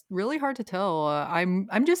 It's really hard to tell.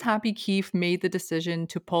 I'm just happy Keefe made the decision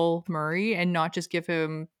to pull Murray and not just give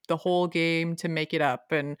him the whole game to make it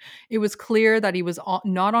up. And it was clear that he was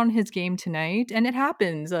not on his game tonight, and it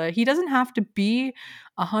happens. He doesn't have to be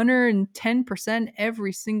 110%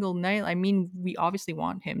 every single night. I mean, we obviously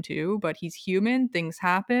want him to, but he's human. Things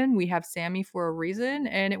happen. We have Sammy for a reason,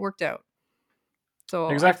 and it worked out. So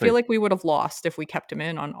Exactly. I feel like we would have lost if we kept him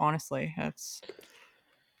in. Honestly, that's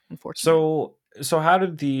unfortunate. So how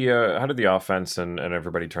did the offense and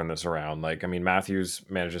everybody turn this around? Like, I mean, Matthews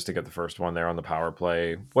manages to get the first one there on the power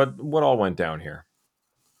play. What all went down here?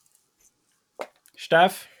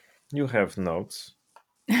 Steph, you have notes.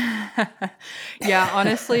 Yeah,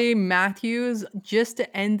 honestly, Matthews, just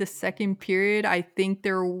to end the second period, I think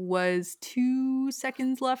there was 2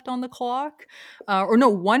 seconds left on the clock. Or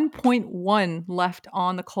no, 1.1 left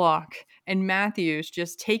on the clock. And Matthews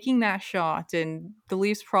just taking that shot. And the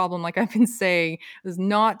Leafs' problem, like I've been saying, is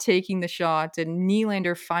not taking the shot. And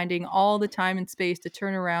Nylander finding all the time and space to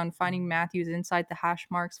turn around, finding Matthews inside the hash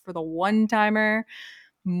marks for the one-timer.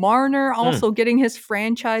 Marner also getting his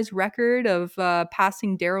franchise record of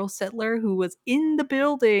passing Daryl Sittler, who was in the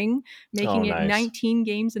building, making it nice. 19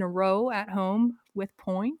 games in a row at home with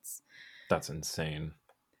points. That's insane.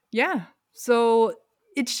 Yeah. So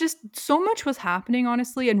it's just so much was happening,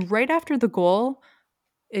 honestly. And right after the goal,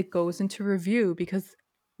 it goes into review because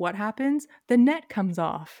what happens? The net comes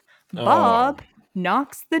off. Bob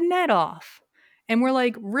knocks the net off. And we're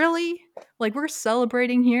like, really? Like, we're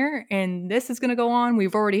celebrating here and this is going to go on.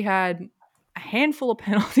 We've already had a handful of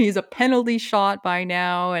penalties, a penalty shot by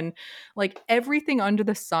now. And like everything under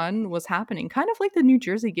the sun was happening, kind of like the New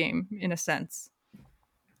Jersey game in a sense.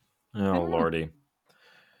 Oh, lordy.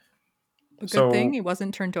 A good thing it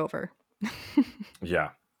wasn't turned over. Yeah.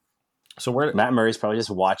 So where Matt Murray's probably just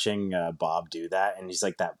watching Bob do that, and he's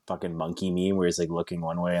like that fucking monkey meme where he's like looking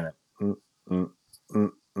one way and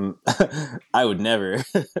I would never.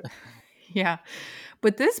 Yeah.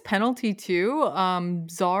 But this penalty too,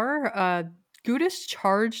 Czar, Gudas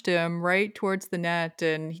charged him right towards the net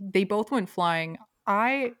and they both went flying.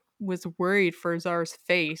 I was worried for Czar's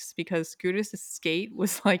face because Gudas' skate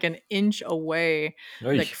was like an inch away,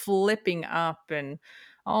 like flipping up. And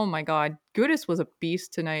oh my God, Gudas was a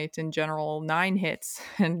beast tonight in general. 9 hits.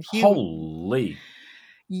 And holy.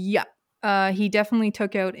 Yeah. He definitely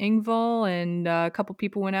took out Engvall and a couple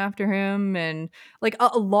people went after him and like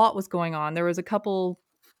a lot was going on. There was a couple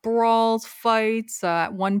brawls, fights.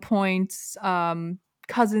 At one point,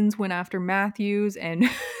 Cousins went after Matthews and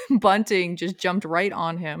Bunting just jumped right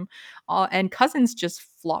on him. And Cousins just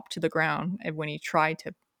flopped to the ground when he tried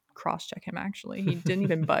to cross-check him, actually. He didn't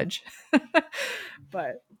even budge.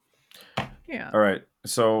 But, yeah. All right.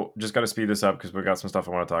 So just got to speed this up because we got some stuff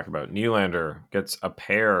I want to talk about. Nylander gets a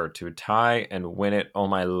pair to tie and win it. Oh,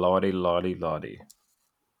 my lordy, lordy, lordy.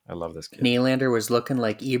 I love this kid. Nylander was looking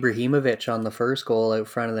like Ibrahimovic on the first goal out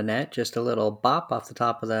front of the net. Just a little bop off the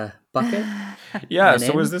top of the bucket. Yeah,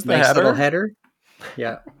 so is this the nice header? Little header.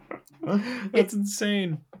 Yeah. That's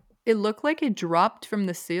insane. It looked like it dropped from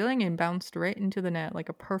the ceiling and bounced right into the net, like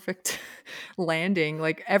a perfect landing.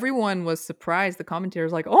 Like everyone was surprised. The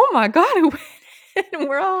commentators like, "Oh my God, it went in." And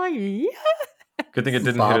we're all like, "Yeah." Good thing it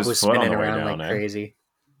didn't Bob hit his was foot on spinning the way around down, like crazy.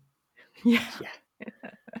 Yeah.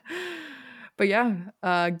 But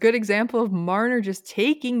yeah, good example of Marner just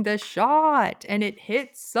taking the shot and it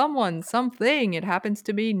hits something. It happens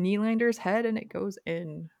to be Nylander's head and it goes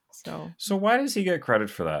in. So why does he get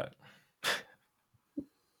credit for that?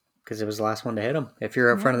 Because it was the last one to hit him. If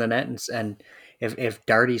you're out front of the net and if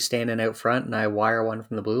Darty's standing out front and I wire one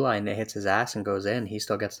from the blue line that hits his ass and goes in, he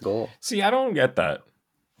still gets the goal. See, I don't get that.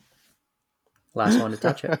 Last one to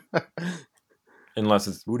touch it. Unless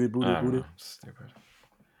it's booted. Stupid.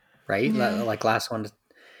 Right? Yeah. Like last one.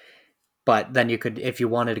 But then you could, if you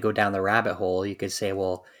wanted to go down the rabbit hole, you could say,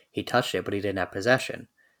 well, he touched it, but he didn't have possession.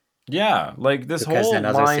 Yeah, like this because whole then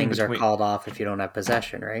other line things between, are called off if you don't have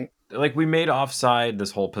possession, right? Like we made offside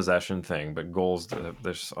this whole possession thing, but goals.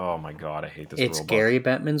 There's oh my God, I hate this. It's rule book. Gary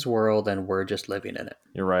Bettman's world, and we're just living in it.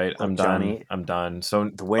 You're right. I'm Johnny, done. I'm done.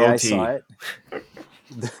 So the way OT. I saw it,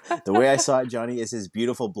 the way I saw it, Johnny, is his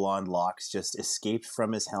beautiful blonde locks just escaped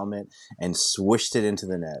from his helmet and swished it into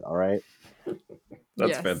the net. All right,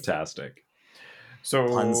 that's Yes. fantastic. So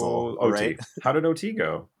Punzel, OT. right? How did OT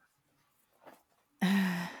go?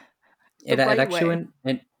 It right actually way.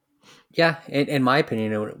 went, in my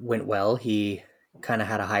opinion, it went well. He kind of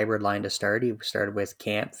had a hybrid line to start. He started with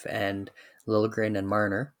Kampf and Liljegren and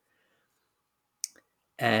Marner.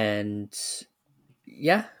 And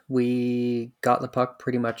yeah, we got the puck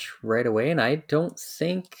pretty much right away. And I don't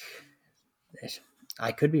think,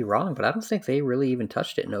 I could be wrong, but I don't think they really even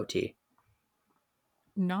touched it in OT.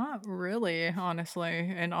 Not really,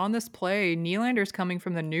 honestly. And on this play, Nylander's coming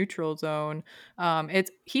from the neutral zone.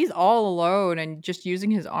 He's all alone and just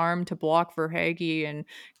using his arm to block Verhaeghe and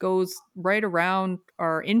goes right around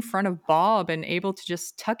or in front of Bob and able to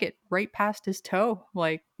just tuck it right past his toe.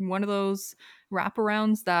 Like one of those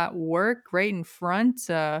wraparounds that work right in front.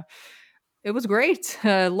 It was great.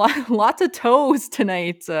 Lots of toes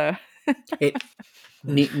tonight.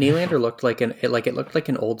 Nylander looked like it looked like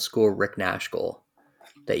an old school Rick Nash goal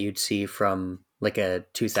that you'd see from like a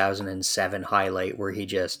 2007 highlight where he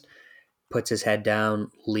just puts his head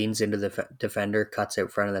down, leans into the defender, cuts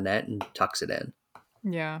out front of the net, and tucks it in.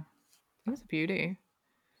 Yeah, it was a beauty.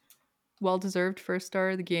 Well-deserved first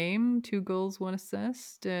star of the game, 2 goals, 1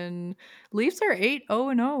 assist, and Leafs are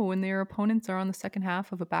 8-0-0 when their opponents are on the second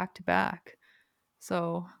half of a back-to-back.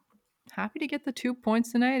 So, happy to get the 2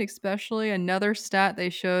 points tonight, especially another stat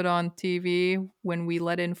they showed on TV when we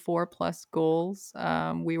let in 4+ goals.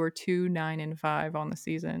 We were 2-9-5 on the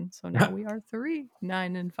season. So now we are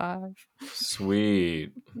 3-9-5.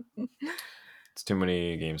 Sweet. It's too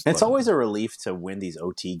many games. It's always a relief to win these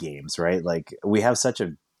OT games, right? Like we have such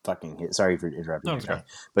a fucking sorry for interrupting No, you, it's Johnny, okay.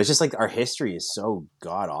 but it's just like our history is so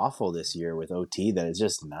god awful this year with OT that it's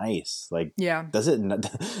just nice. Like, Yeah. does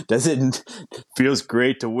it feels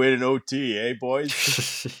great to win an OT, eh,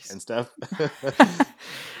 boys and stuff.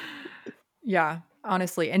 Yeah,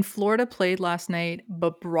 honestly. And Florida played last night.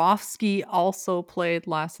 Bobrovsky also played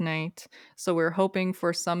last night. So we're hoping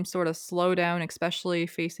for some sort of slowdown, especially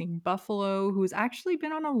facing Buffalo, who's actually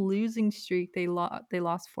been on a losing streak. They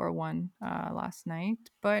lost 4-1 last night.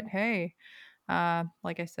 But hey,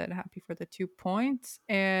 like I said, happy for the 2 points.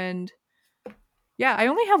 And yeah, I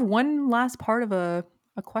only have one last part of a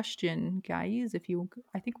question, guys.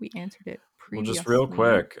 I think we answered it Well, just previously. real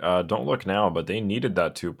quick, don't look now, but they needed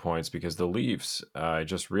that 2 points because the Leafs, I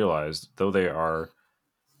just realized, though they are,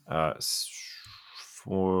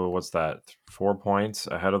 what's that, 4 points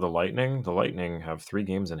ahead of the Lightning have 3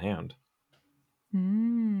 games in hand.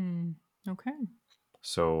 Okay.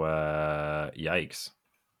 So, yikes.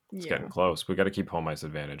 It's Yeah. getting close. We got to keep home ice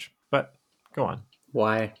advantage. But go on.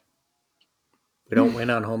 Why? We don't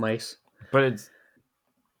win on home ice. But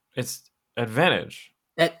it's advantage.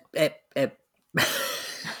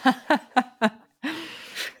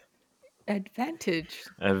 Advantage.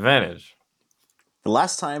 Advantage. The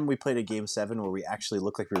last time we played a game 7 where we actually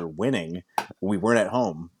looked like we were winning, we weren't at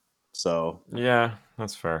home. So Yeah,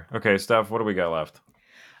 that's fair. Okay, Steph, what do we got left?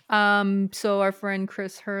 So our friend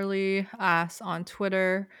Chris Hurley asks on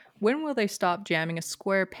Twitter, when will they stop jamming a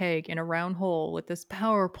square peg in a round hole with this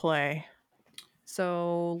power play?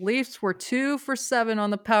 So Leafs were 2 for 7 on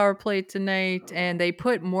the power play tonight, and they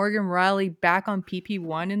put Morgan Rielly back on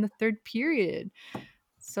PP1 in the third period.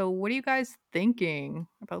 So what are you guys thinking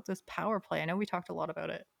about this power play? I know we talked a lot about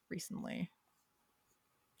it recently.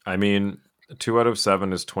 I mean, 2 out of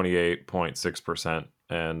 7 is 28.6%,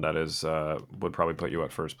 and that is would probably put you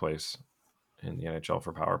at first place in the NHL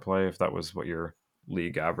for power play if that was what your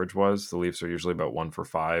league average was. The Leafs are usually about 1 for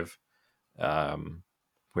 5,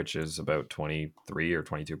 which is about 23 or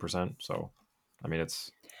 22%. So, I mean, it's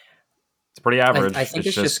pretty average. I think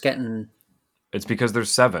it's just getting. It's because there's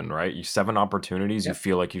 7, right? You 7 opportunities. You Yep.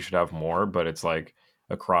 feel like you should have more, but it's like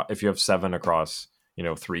if you have 7 across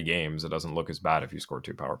 3 games, it doesn't look as bad if you score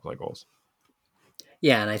 2 power play goals.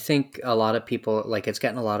 Yeah, and I think a lot of people like it's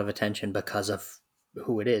getting a lot of attention because of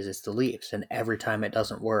who it is. It's the Leafs, and every time it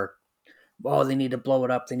doesn't work, oh, they need to blow it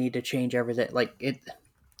up. They need to change everything. Like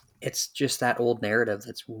it's just that old narrative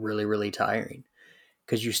that's really, really tiring.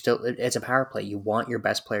 Because it's a power play. You want your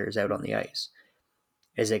best players out on the ice.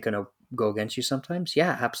 Is it going to go against you sometimes?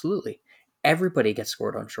 Yeah, absolutely. Everybody gets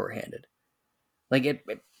scored on shorthanded. Like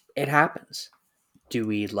it happens. Do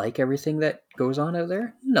we like everything that goes on out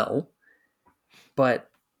there? No. But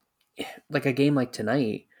like a game like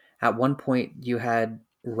tonight, at one point you had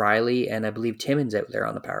Riley and I believe Timmins out there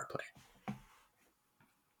on the power play.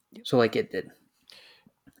 So like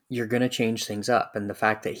you're going to change things up. And the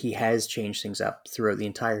fact that he has changed things up throughout the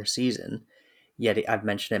entire season, yet I've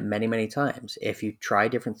mentioned it many, many times. If you try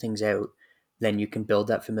different things out, then you can build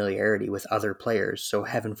that familiarity with other players. So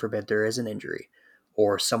heaven forbid there is an injury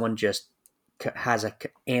or someone just has an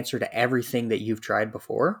answer to everything that you've tried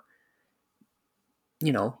before.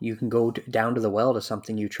 You can go down to the well to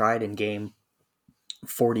something you tried in game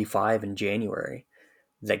 45 in January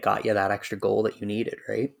that got you that extra goal that you needed,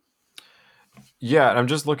 right? Yeah, I'm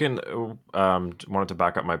just looking. Wanted to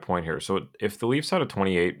back up my point here. So if the Leafs had a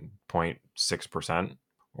 28.6%,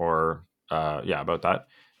 or about that,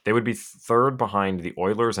 they would be third behind the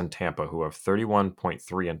Oilers and Tampa, who have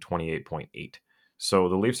 31.3 and 28.8. So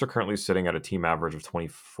the Leafs are currently sitting at a team average of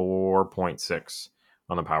 24.6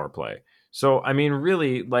 on the power play. So I mean,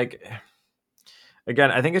 really, like,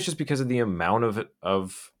 again, I think it's just because of the amount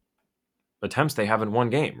of attempts they have in one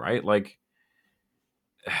game, right? Like,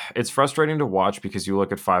 it's frustrating to watch because you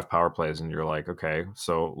look at 5 power plays and you're like, okay,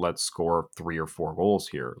 so let's score 3 or 4 goals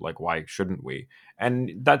here. Like, why shouldn't we?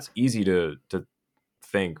 And that's easy to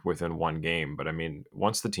think within one game. But I mean,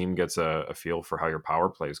 once the team gets a feel for how your power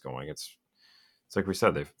play is going, it's like we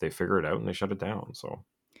said, they figure it out and they shut it down. So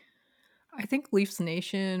I think Leafs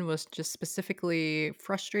Nation was just specifically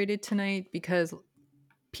frustrated tonight because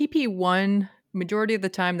PP1 majority of the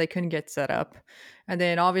time they couldn't get set up. And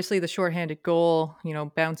then obviously the shorthanded goal,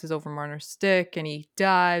 bounces over Marner's stick and he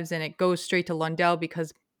dives and it goes straight to Lundell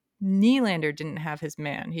because Nylander didn't have his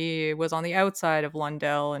man. He was on the outside of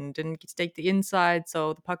Lundell and didn't stake the inside,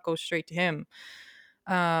 so the puck goes straight to him.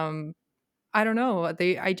 I don't know.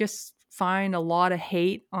 I just find a lot of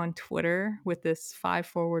hate on Twitter with this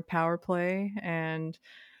 5-forward power play, and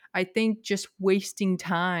I think just wasting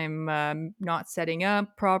time, not setting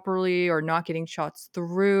up properly or not getting shots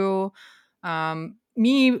through.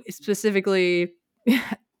 Me specifically,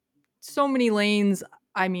 so many lanes.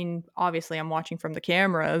 I mean, obviously, I'm watching from the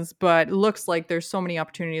cameras, but it looks like there's so many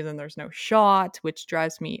opportunities and there's no shot, which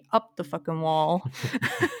drives me up the fucking wall.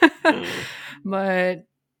 But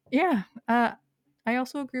yeah, I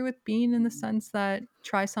also agree with Bean in the sense that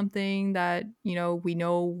try something that, we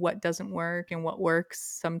know what doesn't work and what works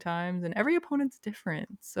sometimes, and every opponent's different.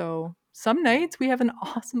 So some nights we have an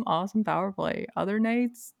awesome, awesome power play. Other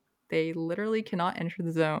nights, they literally cannot enter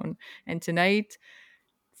the zone. And tonight,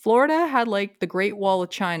 Florida had like the Great Wall of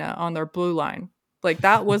China on their blue line. Like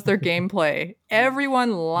that was their gameplay.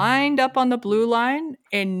 Everyone lined up on the blue line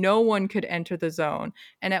and no one could enter the zone.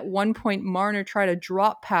 And at one point, Marner tried a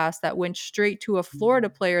drop pass that went straight to a Florida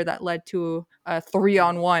player that led to a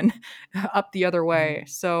 3-on-1 up the other way.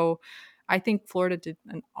 So I think Florida did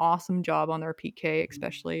an awesome job on their PK,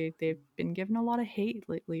 especially they've been given a lot of hate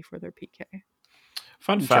lately for their PK.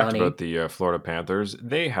 Fun fact about the Florida Panthers,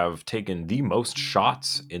 they have taken the most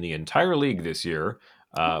shots in the entire league this year.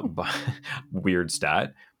 But weird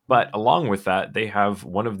stat. But along with that, they have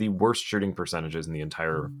one of the worst shooting percentages in the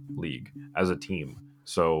entire league as a team.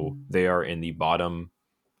 So they are in the bottom,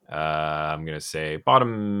 I'm going to say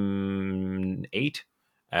bottom 8.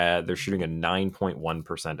 They're shooting a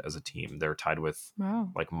 9.1% as a team. They're tied with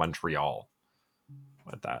like Montreal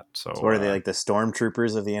at that. So what are they, like the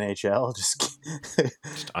stormtroopers of the NHL? Just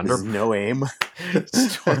under no aim.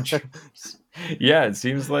 Stormtroopers. Yeah, it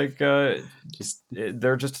seems like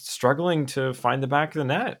they're just struggling to find the back of the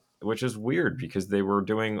net, which is weird because they were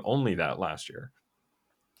doing only that last year.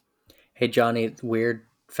 Hey, Johnny, weird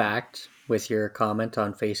fact with your comment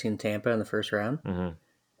on facing Tampa in the first round. Mm-hmm.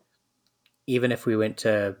 Even if we went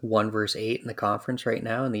to 1 versus 8 in the conference right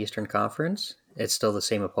now in the Eastern Conference, it's still the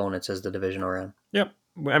same opponents as the divisional round. Yep.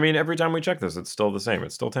 I mean, every time we check this, it's still the same.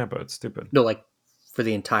 It's still Tampa. It's stupid. No, like for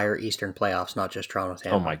the entire Eastern playoffs, not just Toronto,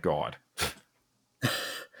 Tampa. Oh my God.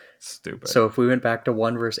 Stupid. So if we went back to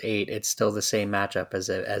 1 versus 8, it's still the same matchup as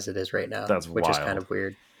it is right now. That's which wild. Is kind of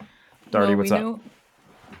weird. Darty, what's up?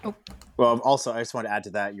 Oh. Well, also, I just want to add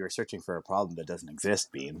to that, you were searching for a problem that doesn't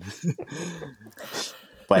exist, Bean.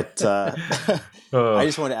 But I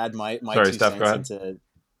just want to add my Sorry, 2 Steph, cents into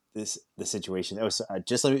the situation. Oh, so,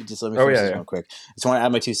 just let me finish this real quick. I just want to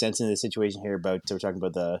add my 2 cents into the situation here about we're talking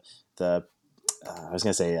about the I was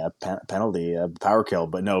going to say penalty, power kill,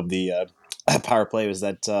 but no, the power play was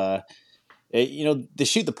that the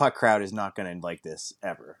shoot the puck crowd is not going to like this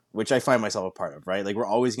ever, which I find myself a part of, right? Like we're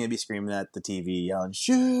always going to be screaming at the TV, yelling,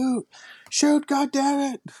 shoot, God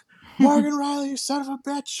damn it, Morgan Riley, you son of a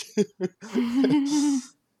bitch.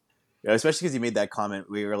 Yeah, especially because he made that comment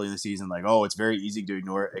way early in the season, like, "Oh, it's very easy to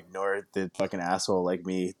ignore the fucking asshole like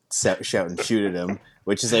me shout and shoot at him,"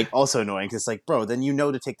 which is like also annoying because like, bro, then you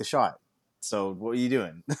know to take the shot. So what are you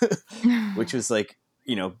doing? Which was like,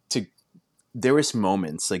 there was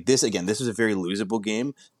moments like this. Again, this was a very losable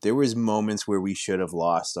game. There was moments where we should have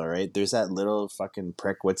lost. All right, there's that little fucking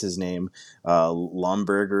prick. What's his name?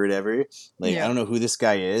 Lomberg or whatever. Like I don't know who this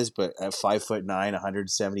guy is, but at 5'9",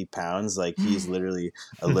 170 pounds, like he's literally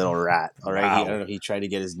a little rat. All right, Wow. I don't know. He tried to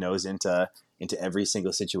get his nose into every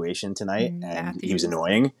single situation tonight, and he was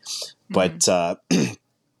annoying. But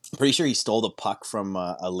pretty sure he stole the puck from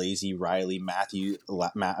a lazy Riley Matthews.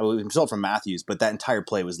 He stole it from Matthews, but that entire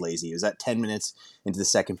play was lazy. It was at 10 minutes into the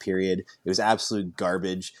second period. It was absolute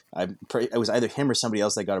garbage. It was either him or somebody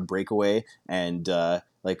else that got a breakaway, and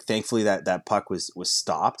thankfully that puck was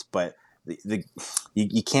stopped. But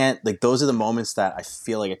you can't, like, those are the moments that I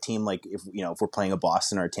feel like a team, like if we're playing a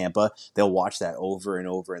Boston or a Tampa, they'll watch that over and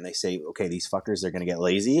over and they say, okay, these fuckers are going to get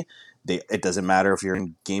lazy. It doesn't matter if you're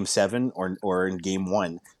in game 7 or in game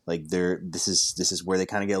 1. Like this is where they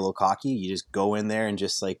kind of get a little cocky. You just go in there and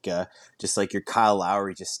just like your Kyle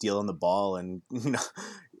Lowry, just stealing the ball, and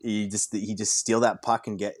he just steal that puck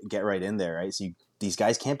and get right in there, right? So these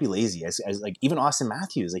guys can't be lazy. As like even Austin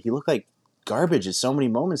Matthews, like he looked like garbage at so many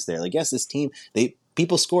moments there. Like yes, this team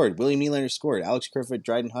people scored. William Nylander scored. Alex Kerfoot,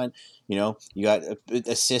 Dryden Hunt. You got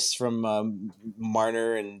assists from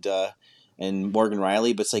Marner and and Morgan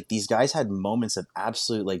Riley, but it's like these guys had moments of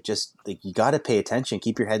absolute like just like you got to pay attention,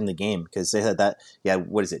 keep your head in the game because they had that. Yeah,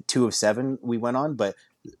 what is it? 2 of 7 we went on, but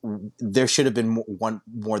there should have been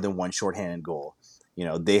more than one shorthanded goal. You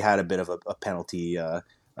know, they had a bit of a penalty, a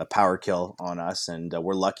power kill on us, and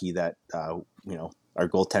we're lucky that you know our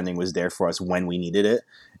goaltending was there for us when we needed it,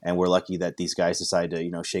 and we're lucky that these guys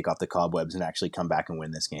decided to shake off the cobwebs and actually come back and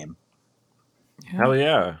win this game. Hell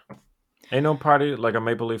yeah. Ain't no party like a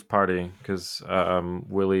Maple Leaf party because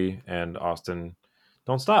Willie and Austin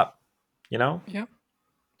don't stop. Yep.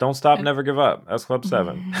 Don't stop, never give up. That's Club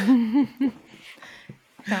 7.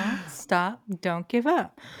 Don't stop, don't give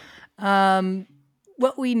up.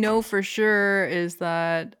 What we know for sure is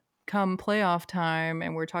that come playoff time,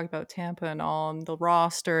 and we're talking about Tampa and all, and the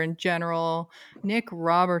roster in general, Nick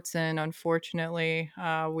Robertson, unfortunately,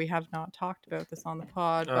 we have not talked about this on the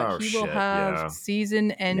pod, but he will have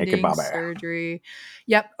season-ending surgery.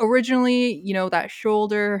 Yep. Originally, that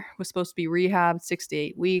shoulder was supposed to be rehabbed 6 to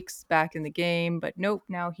 8 weeks back in the game, but nope,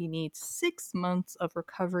 now he needs 6 months of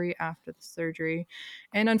recovery after the surgery.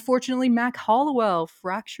 And unfortunately, Mac Hollowell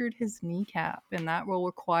fractured his kneecap, and that will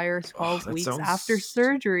require 12 weeks after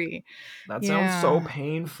surgery. That sounds so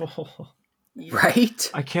painful.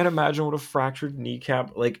 Right? I can't imagine what a fractured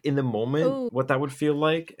kneecap, like in the moment, what that would feel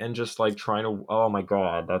like, and just like trying to, oh my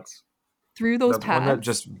God, that's... Through those pads. That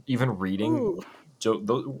just even reading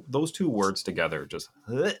those 2 words together, just...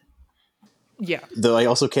 Yeah. Though I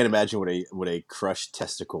also can't imagine what a crushed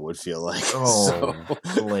testicle would feel like. Oh,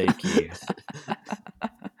 flaky.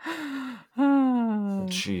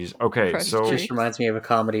 Jeez. Okay, so it just reminds me of a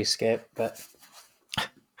comedy skit, but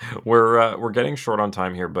we're getting short on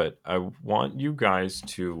time here, but I want you guys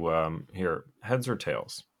to here, heads or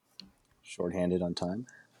tails? Shorthanded on time.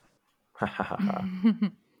 Heads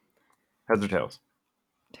or tails?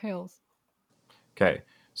 Tails. Okay,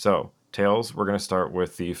 so tails. We're gonna start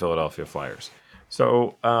with the Philadelphia Flyers.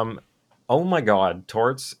 So, oh my God,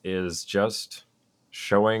 Torts is just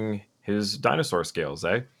showing his dinosaur scales,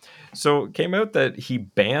 eh? So it came out that he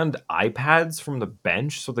banned iPads from the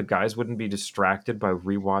bench so the guys wouldn't be distracted by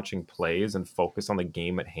rewatching plays and focus on the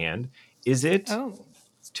game at hand. Is it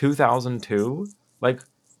 2002? Like,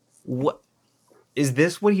 what? Is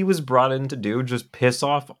this what he was brought in to do? Just piss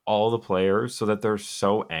off all the players so that they're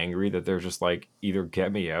so angry that they're just like, either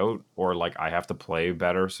get me out or like I have to play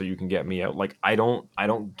better so you can get me out. Like, I don't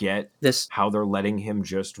get this how they're letting him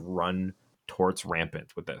just run Torts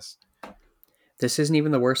rampant with this. This isn't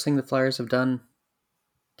even the worst thing the Flyers have done.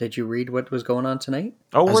 Did you read what was going on tonight?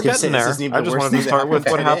 Oh, we're getting there. I just wanted to start with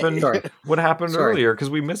what happened. What happened earlier because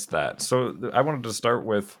we missed that. So I wanted to start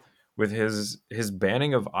with his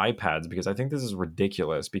banning of iPads because I think this is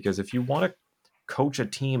ridiculous. Because if you want to coach a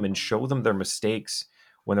team and show them their mistakes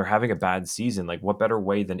when they're having a bad season, like what better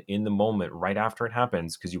way than in the moment right after it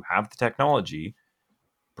happens, because you have the technology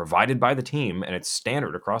provided by the team and it's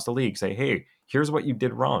standard across the league. Say, hey, here's what you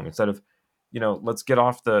did wrong, instead of, let's get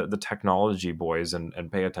off the technology, boys,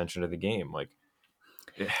 and pay attention to the game. Like,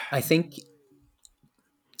 I think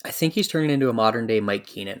he's turning into a modern day Mike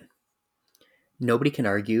Keenan. Nobody can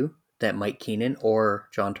argue that Mike Keenan or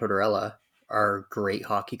John Tortorella are great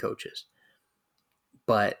hockey coaches,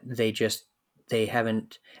 but they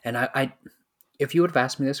haven't. And I if you would have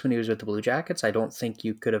asked me this when he was with the Blue Jackets, I don't think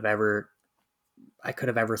I could have ever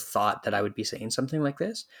thought that I would be saying something like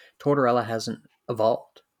this. Tortorella hasn't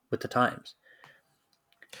evolved with the times.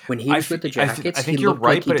 When he was with the Jackets, I think you're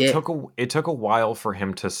right, but it took a while for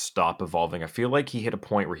him to stop evolving. I feel like he hit a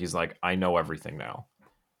point where he's like, I know everything now,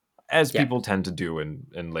 as people tend to do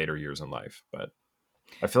in later years in life. But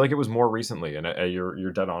I feel like it was more recently, and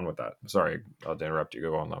you're dead on with that. Sorry, I'll interrupt you.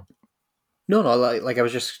 Go on though. No, like I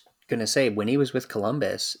was just gonna say, when he was with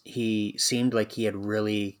Columbus, he seemed like he had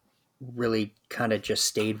really, really kind of just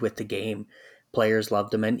stayed with the game. Players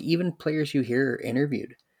loved him, and even players you hear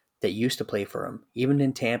interviewed that used to play for him, even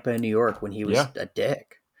in Tampa and New York when he was a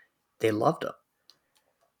dick, they loved him.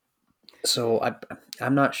 So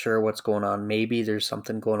I'm not sure what's going on. Maybe there's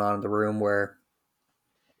something going on in the room where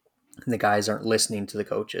the guys aren't listening to the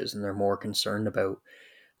coaches and they're more concerned about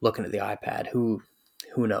looking at the iPad. Who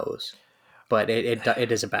knows? But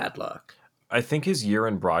it is a bad look. I think his year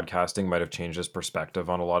in broadcasting might have changed his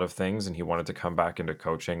perspective on a lot of things, and he wanted to come back into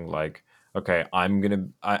coaching like, okay,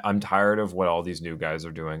 I'm tired of what all these new guys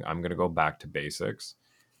are doing. I'm going to go back to basics,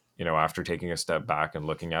 after taking a step back and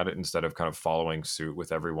looking at it instead of kind of following suit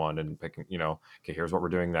with everyone and picking, okay, here's what we're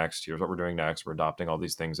doing next. Here's what we're doing next. We're adopting all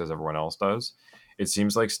these things as everyone else does. It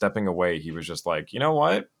seems like stepping away, he was just like, you know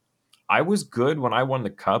what? I was good when I won the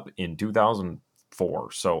cup in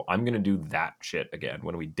 2004. So I'm going to do that shit again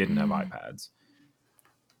when we didn't have iPads.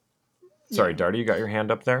 Sorry, Yeah. Darty, you got your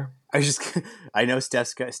hand up there? I was just, I know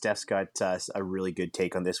Steph's got a really good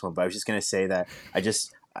take on this one, but I was just gonna say that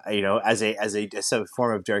as a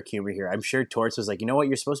form of dark humor here, I'm sure Torts was like, you know what,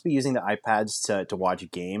 you're supposed to be using the iPads to watch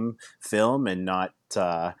game film and not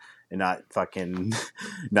fucking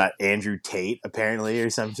not Andrew Tate apparently or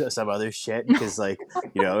some other shit, because like,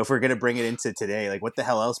 if we're gonna bring it into today, like what the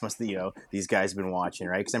hell else must these guys been watching,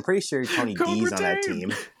 right? Because I'm pretty sure Tony D's on that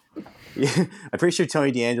team. Yeah, I'm pretty sure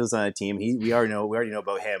Tony DeAngelo's on a team. We already know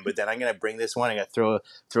about him. But then I'm gonna bring this one. I got to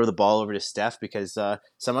throw the ball over to Steph because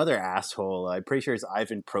some other asshole. I'm pretty sure it's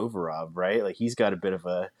Ivan Provorov, right? Like he's got a bit of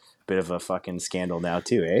a fucking scandal now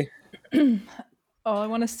too, eh? All I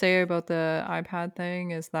want to say about the iPad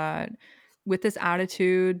thing is that with this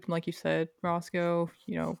attitude, like you said, Roscoe,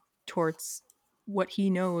 towards what he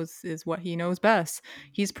knows is what he knows best.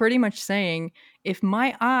 He's pretty much saying, if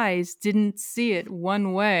my eyes didn't see it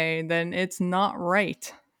one way, then it's not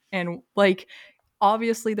right. And like,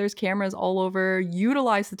 obviously there's cameras all over.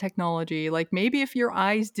 Utilize the technology. Like maybe if your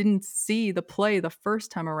eyes didn't see the play the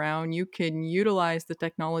first time around, you can utilize the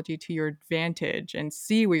technology to your advantage and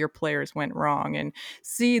see where your players went wrong and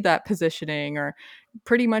see that positioning. Or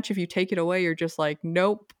pretty much if you take it away, you're just like,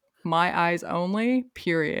 nope, my eyes only,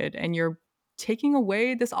 period. And you're taking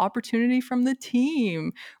away this opportunity from the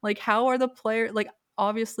team. Like how are the players, like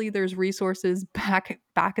obviously there's resources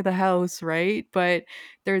back of the house, right? But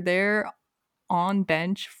they're there on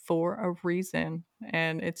bench for a reason,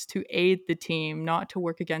 and it's to aid the team, not to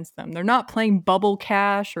work against them. They're not playing Bubble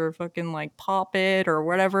Cash or fucking like Pop It or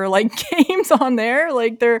whatever like games on there.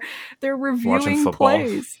 Like they're reviewing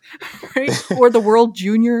plays, right? Or the World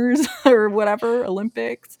Juniors or whatever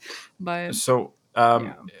Olympics. But So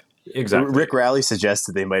yeah. exactly. Rick Rally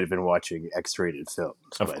suggested they might have been watching X-rated films.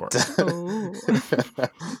 Of course.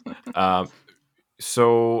 Oh.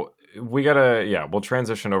 So we'll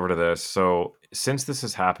transition over to this. So since this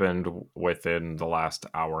has happened within the last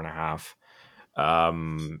hour and a half,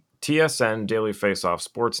 TSN, Daily Faceoff,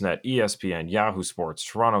 Sportsnet, ESPN, Yahoo Sports,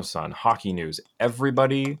 Toronto Sun, Hockey News,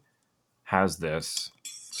 everybody has this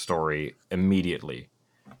story immediately.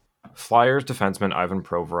 Flyers defenseman Ivan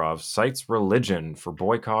Provorov cites religion for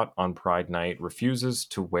boycott on Pride Night, refuses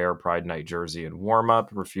to wear Pride Night jersey in warm-up,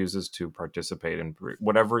 refuses to participate in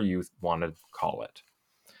whatever you want to call it.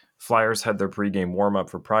 Flyers had their pregame warm-up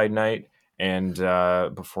for Pride Night, and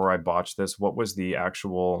before I botch this, what was the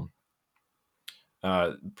actual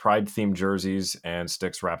Pride-themed jerseys and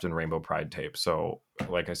sticks wrapped in rainbow Pride tape? So,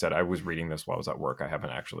 like I said, I was reading this while I was at work. I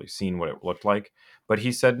haven't actually seen what it looked like, but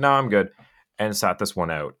he said, no, I'm good, and sat this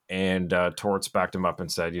one out. And Torts backed him up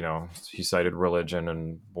and said, he cited religion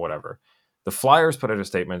and whatever. The Flyers put out a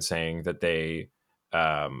statement saying that they,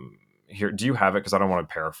 here, do you have it? Because I don't want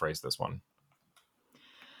to paraphrase this one.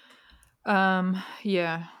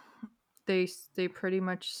 Yeah. They pretty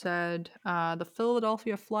much said the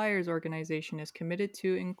Philadelphia Flyers organization is committed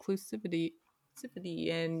to inclusivity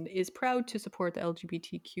and is proud to support the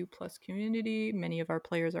LGBTQ plus community. Many of our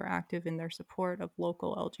players are active in their support of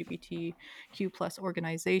local LGBTQ plus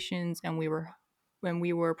organizations, and we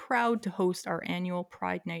were proud to host our annual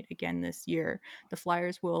Pride Night again this year. The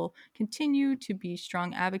Flyers will continue to be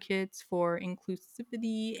strong advocates for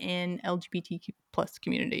inclusivity in LGBTQ plus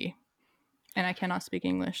community. And I cannot speak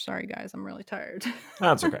English. Sorry, guys. I'm really tired.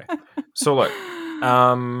 That's okay. So look,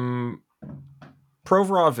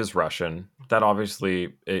 Provorov is Russian. That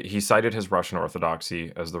obviously, he cited his Russian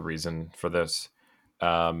Orthodoxy as the reason for this.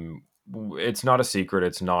 It's not a secret.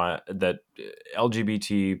 It's not that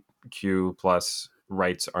LGBTQ plus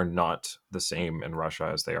rights are not the same in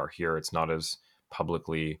Russia as they are here. It's not as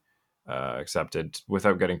publicly accepted,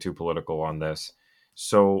 without getting too political on this.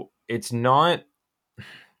 So it's not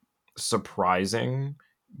surprising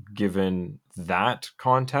given that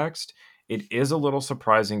context. It is a little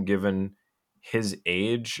surprising given his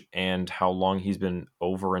age and how long he's been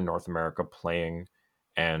over in North America playing,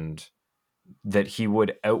 and that he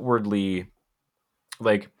would outwardly,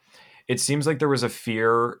 like, it seems like there was a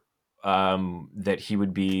fear that he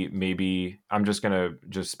would be, maybe, I'm just gonna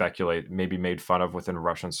speculate, maybe made fun of within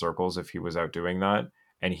Russian circles if he was out doing that,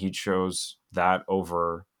 and he chose that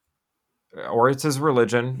over, or it's his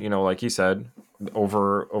religion, like he said,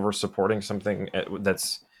 over supporting something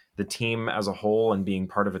that's the team as a whole and being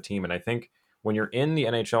part of a team. And I think when you're in the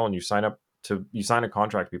NHL and you sign a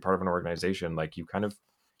contract to be part of an organization, like you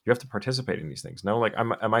have to participate in these things. No, like,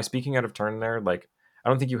 am I speaking out of turn there? Like, I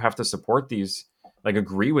don't think you have to support these, like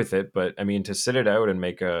agree with it, but I mean, to sit it out and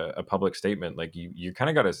make a public statement, like you kind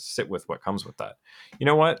of got to sit with what comes with that. You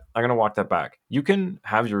know what? I'm going to walk that back. You can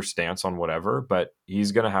have your stance on whatever, but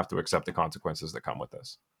he's going to have to accept the consequences that come with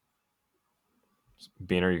this.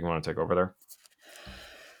 Beaner, you want to take over there?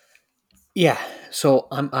 Yeah, so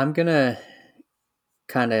I'm gonna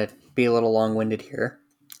kind of be a little long-winded here.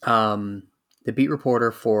 The beat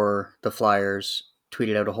reporter for the Flyers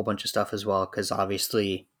tweeted out a whole bunch of stuff as well, because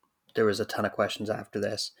obviously there was a ton of questions after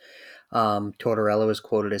this. Tortorella was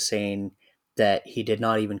quoted as saying that he did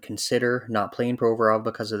not even consider not playing Provorov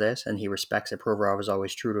because of this, and he respects that Provorov is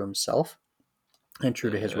always true to himself and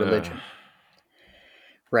true to his religion.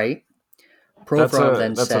 Right? Provorov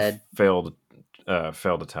then That's said, a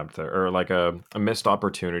failed attempt there, or like a missed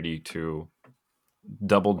opportunity to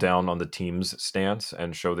double down on the team's stance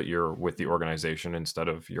and show that you're with the organization instead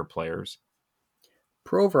of your players.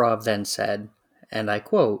 Provorov then said, and I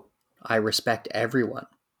quote, "I respect everyone.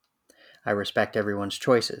 I respect everyone's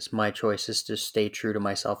choices. My choice is to stay true to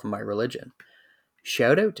myself and my religion."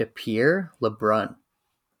 Shout out to Pierre LeBrun,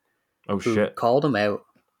 Oh who shit! called him out,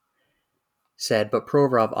 said, but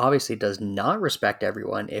Provorov obviously does not respect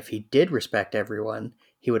everyone. If he did respect everyone,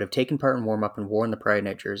 he would have taken part in warm-up and worn the Pride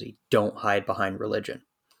Night jersey. Don't hide behind religion.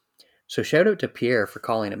 So shout out to Pierre for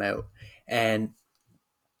calling him out. And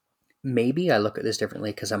maybe I look at this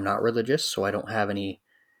differently because I'm not religious, so I don't have any,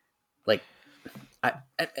 like,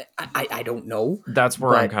 I don't know. That's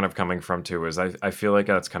where I'm kind of coming from too. Is I feel like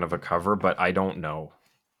that's kind of a cover, but I don't know.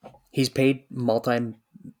 He's paid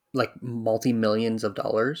multi-millions of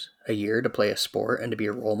dollars a year to play a sport and to be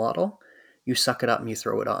a role model. You suck it up and you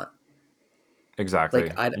throw it on.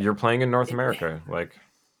 Exactly. You're playing in North America.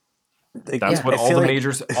 That's what all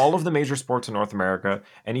of the major sports in North America,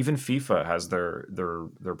 and even FIFA has their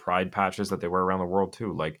pride patches that they wear around the world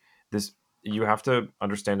too. Like this, you have to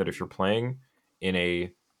understand that if you're playing in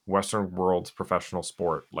a Western world's professional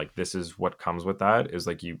sport, like this is what comes with that, is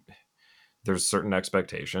like there's certain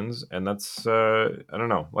expectations, and that's I don't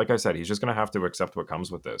know. Like I said, he's just gonna have to accept what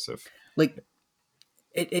comes with this. If like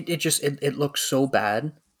it looks so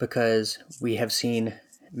bad because we have seen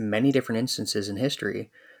many different instances in history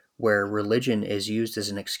where religion is used as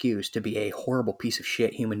an excuse to be a horrible piece of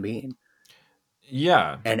shit human being.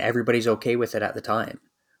 Yeah. And everybody's okay with it at the time.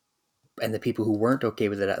 And the people who weren't okay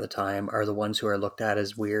with it at the time are the ones who are looked at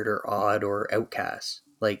as weird or odd or outcasts.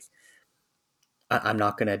 Like, I'm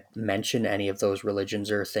not going to mention any of those religions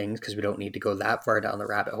or things because we don't need to go that far down the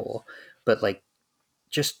rabbit hole. But, like,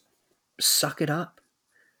 just suck it up.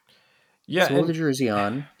 Yeah. Throw the jersey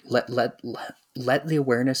on. Let the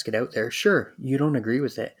awareness get out there. Sure, you don't agree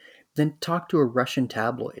with it. Then talk to a Russian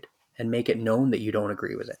tabloid and make it known that you don't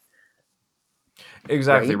agree with it.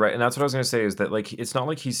 Exactly right. And that's what I was going to say is that, like, it's not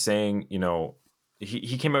like he's saying,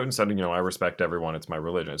 he came out and said, I respect everyone. It's my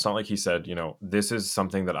religion. It's not like he said, this is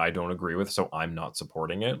something that I don't agree with, so I'm not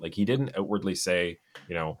supporting it. Like, he didn't outwardly say,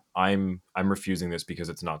 I'm refusing this because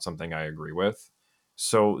it's not something I agree with.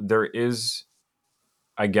 So there is,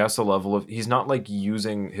 I guess, a level of, he's not like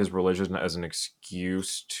using his religion as an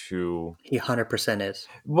excuse to. He 100% is.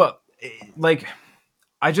 Well, like,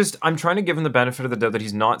 I'm trying to give him the benefit of the doubt that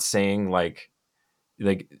he's not saying like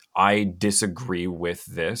I disagree with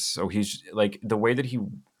this. So he's like, the way that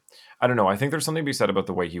I don't know. I think there's something to be said about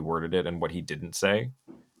the way he worded it and what he didn't say.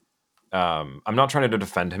 I'm not trying to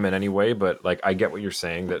defend him in any way, but like, I get what you're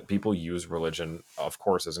saying, that people use religion, of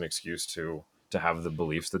course, as an excuse to have the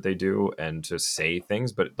beliefs that they do and to say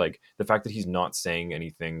things. But like, the fact that he's not saying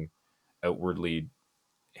anything outwardly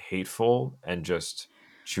hateful and just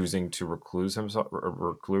choosing to reclude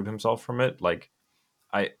himself from it, like,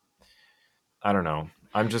 I don't know.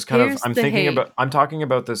 I'm just kind of, I'm talking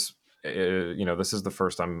about this, this is the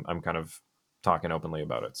first I'm kind of talking openly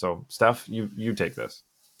about it. So Steph, you take this.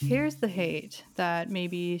 Here's the hate that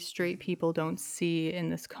maybe straight people don't see in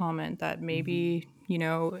this comment that maybe,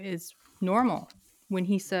 is normal. When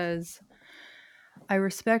he says, I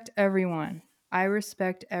respect everyone. I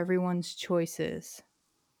respect everyone's choices.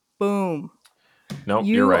 Boom. Nope,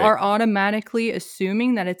 you you're right. are automatically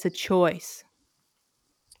assuming that it's a choice.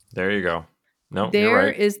 There you go. No, there you're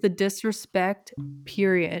right. is the disrespect,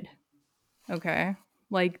 period. Okay.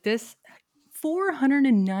 Like this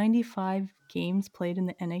 495 games played in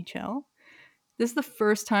the NHL. This is the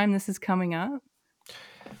first time this is coming up.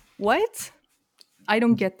 What? I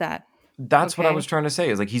don't get that. That's what I was trying to say,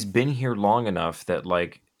 is like, he's been here long enough that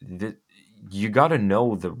like you got to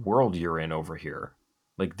know the world you're in over here.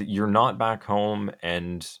 Like, you're not back home,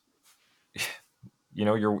 and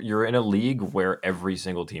you're in a league where every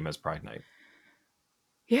single team has Pride Night.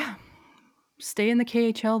 Yeah. Stay in the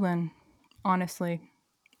KHL then, honestly.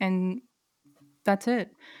 And that's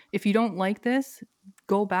it. If you don't like this,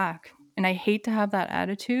 go back. And I hate to have that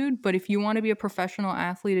attitude, but if you want to be a professional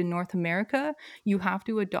athlete in North America, you have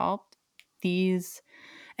to adopt these.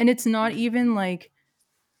 And it's not even like,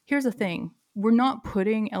 here's the thing. we're not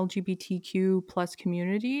putting LGBTQ plus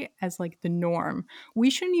community as like the norm. We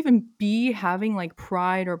shouldn't even be having like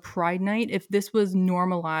Pride or Pride Night if this was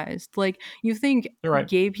normalized. Like, you think You're right.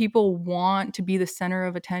 gay people want to be the center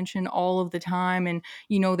of attention all of the time, and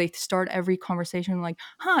they start every conversation like,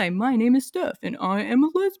 "Hi, my name is Steph and I am a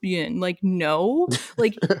lesbian." Like, no.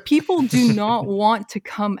 Like, people do not want to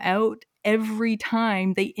come out every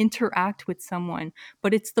time they interact with someone,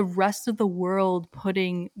 but it's the rest of the world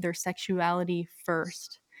putting their sexuality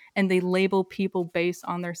first, and they label people based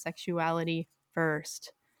on their sexuality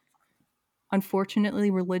first.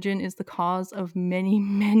 Unfortunately, religion is the cause of many,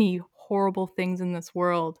 many horrible things in this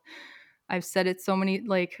world. I've said it so many,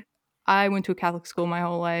 like, I went to a Catholic school my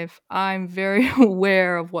whole life. I'm very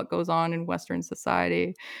aware of what goes on in Western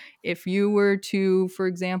society. If you were to, for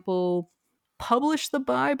example, publish the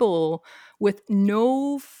Bible with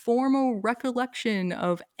no formal recollection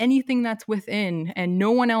of anything that's within, and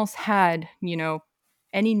no one else had,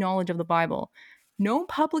 any knowledge of the Bible, no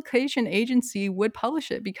publication agency would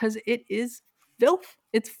publish it because it is filth.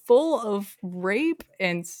 It's full of rape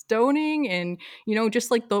and stoning and,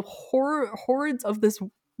 just like the hordes of this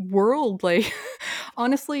world. Like,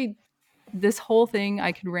 honestly, this whole thing,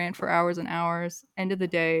 I could rant for hours and hours. End of the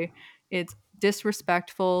day, it's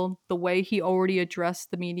disrespectful. The way he already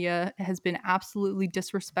addressed the media has been absolutely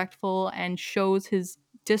disrespectful and shows his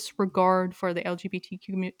disregard for the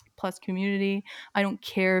LGBTQ plus community. I don't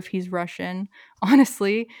care if he's Russian.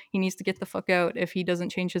 Honestly, he needs to get the fuck out if he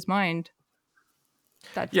doesn't change his mind.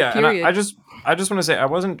 That's Yeah, and period. I just want to say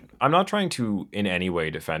I'm not trying to in any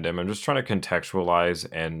way defend him. I'm just trying to contextualize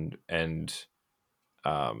and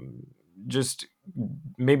just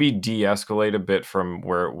maybe de-escalate a bit from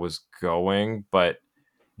where it was going, but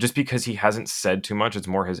just because he hasn't said too much, it's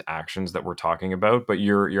more his actions that we're talking about. But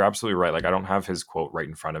you're absolutely right. Like, I don't have his quote right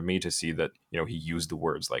in front of me to see that, he used the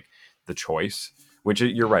words like the choice, which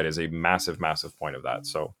you're right is a massive, massive point of that.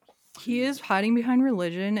 So He is hiding behind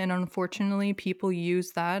religion, and unfortunately, people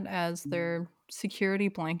use that as their security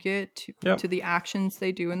blanket Yep. to the actions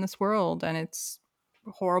they do in this world, and it's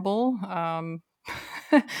horrible.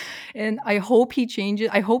 And I hope he changes.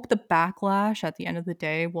 I hope the backlash at the end of the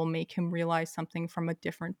day will make him realize something from a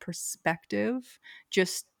different perspective,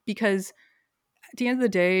 just because at the end of the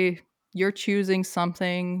day, you're choosing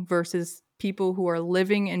something versus people who are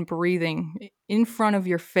living and breathing in front of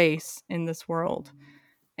your face in this world,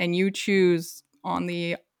 and you choose on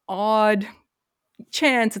the odd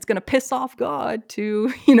chance it's going to piss off God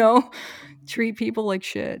to, treat people like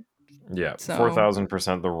shit. Yeah, So,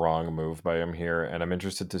 4,000% the wrong move by him here, and I'm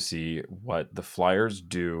interested to see what the Flyers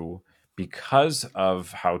do because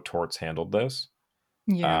of how Torts handled this.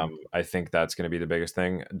 yeah. I think that's going to be the biggest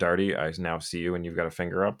thing. Darty, I now see you, and you've got a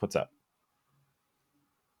finger up. What's up?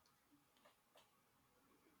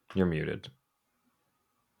 You're muted.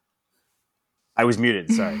 I was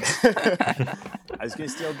muted, sorry. I was going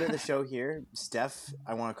to steal a bit of the show here. Steph,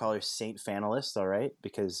 I want to call her Saint Fanalist, all right?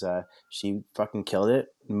 Because she fucking killed it,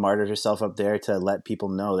 martyred herself up there to let people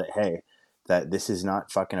know that, hey, that this is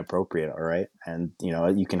not fucking appropriate, all right? And,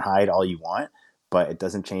 you can hide all you want, but it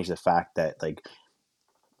doesn't change the fact that, like,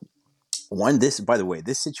 by the way,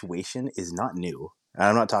 this situation is not new.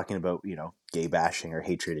 I'm not talking about, gay bashing or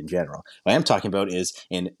hatred in general. What I am talking about is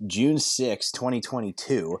in June 6,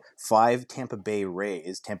 2022, 5 Tampa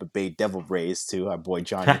Bay Devil Rays, to our boy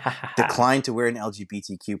Johnny, declined to wear an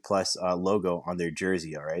LGBTQ plus logo on their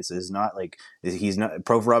jersey. All right. So it's not like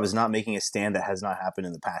Provorov is not making a stand that has not happened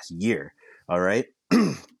in the past year. All right.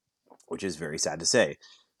 Which is very sad to say.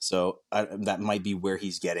 So that might be where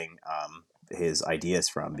he's getting his ideas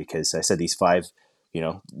from, because I said these 5,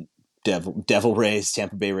 Devil Rays,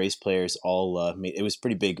 Tampa Bay Rays players all it was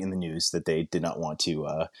pretty big in the news that they did not want to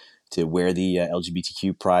wear the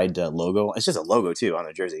LGBTQ Pride logo. It's just a logo too on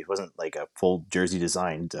the jersey. It wasn't like a full jersey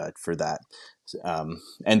designed for that.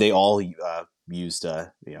 And they all used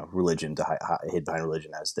religion to hid behind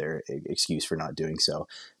religion as their excuse for not doing so.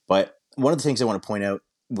 But one of the things I want to point out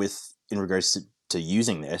in regards to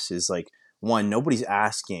using this is, like, one, nobody's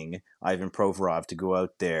asking Ivan Provorov to go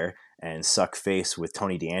out there and suck face with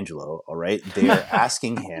Tony D'Angelo, all right? They're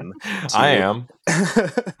asking him to... I am.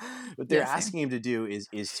 What they're asking him to do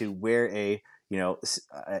is to wear a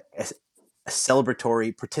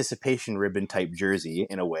celebratory participation ribbon type jersey,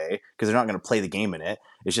 in a way, because they're not going to play the game in it.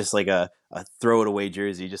 It's just like a throw it away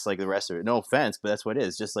jersey, just like the rest of it. No offense, but that's what it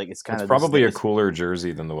is. Just like it's probably a cooler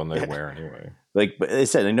jersey than the one they wear anyway. Like, but they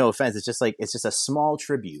said, like, no offense, it's just a small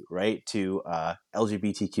tribute, right, to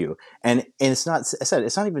LGBTQ, and it's not. I said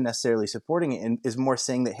it's not even necessarily supporting it, and is more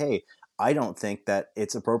saying that, hey, I don't think that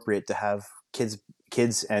it's appropriate to have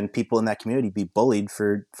kids and people in that community be bullied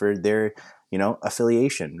for their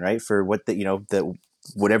affiliation, right? For what the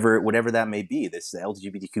whatever that may be, this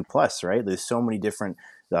LGBTQ plus, right? There's so many different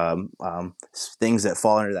things that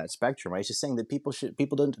fall under that spectrum, right? It's just saying that people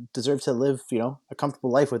don't deserve to live, a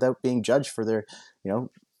comfortable life without being judged for their,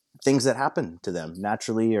 things that happen to them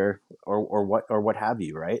naturally or what have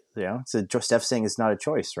you, right? So Steph saying it's not a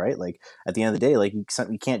choice, right? Like at the end of the day, like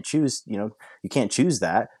you can't choose, you can't choose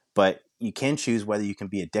that, but you can choose whether you can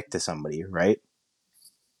be a dick to somebody, right?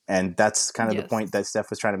 And that's kind of the point that Steph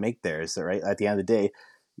was trying to make there, is that, right, at the end of the day,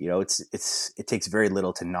 it takes very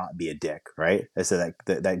little to not be a dick, right? So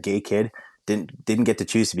that gay kid didn't get to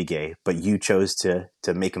choose to be gay, but you chose to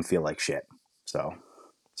make him feel like shit. So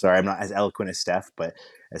sorry, I'm not as eloquent as Steph, but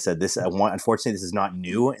I said this. Unfortunately, this is not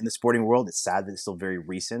new in the sporting world. It's sad that it's still very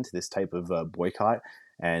recent, this type of boycott,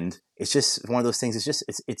 and it's just one of those things.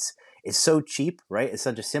 It's so cheap, right? It's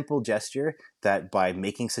such a simple gesture that by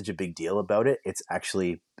making such a big deal about it, it's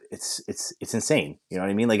actually it's insane. You know what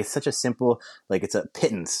I mean? Like it's such a simple, like it's a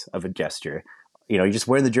pittance of a gesture. You're just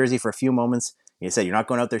wearing the jersey for a few moments. You said you're not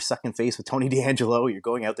going out there sucking face with Tony D'Angelo. You're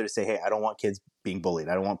going out there to say, hey, I don't want kids being bullied.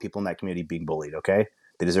 I don't want people in that community being bullied. Okay,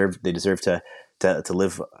 they deserve to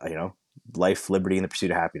live, life, liberty, and the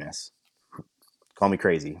pursuit of happiness. Call me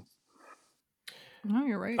crazy. No,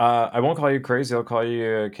 you're right. I won't call you crazy. I'll call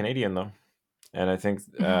you Canadian though. And I think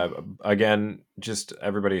again, just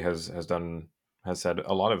everybody has said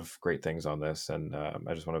a lot of great things on this, and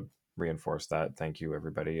I just want to reinforce that. Thank you,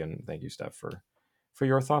 everybody, and thank you, Steph, for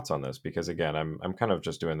your thoughts on this. Because again, I'm kind of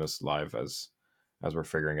just doing this live as we're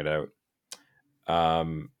figuring it out.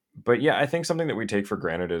 But yeah, I think something that we take for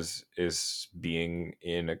granted is being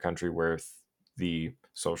in a country where the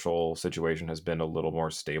social situation has been a little more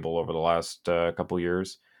stable over the last couple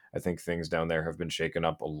years. I think things down there have been shaken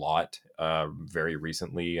up a lot very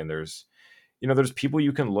recently, and there's people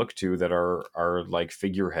you can look to that are like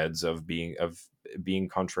figureheads of being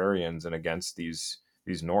contrarians and against these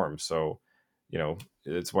norms. So,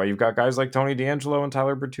 it's why you've got guys like Tony D'Angelo and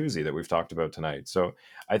Tyler Bertuzzi that we've talked about tonight. So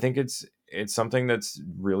I think it's something that's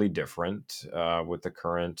really different with the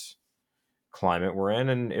current climate we're in,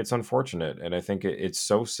 and it's unfortunate. And I think it's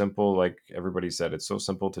so simple, like everybody said, it's so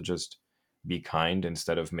simple to just be kind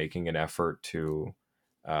instead of making an effort to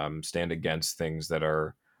stand against things that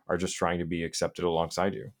are just trying to be accepted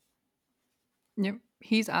alongside you. Yep.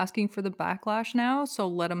 He's asking for the backlash now, so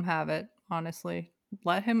let him have it, honestly.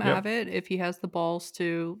 Let him have it if he has the balls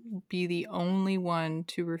to be the only one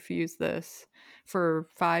to refuse this for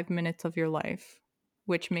 5 minutes of your life,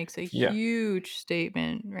 which makes a huge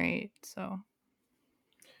statement, right? So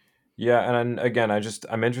yeah, and again,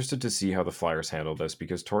 I'm interested to see how the Flyers handle this,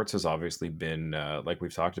 because Torts has obviously been like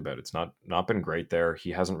we've talked about, it's not been great there.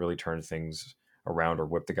 He hasn't really turned things around or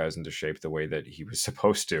whipped the guys into shape the way that he was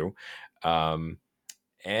supposed to,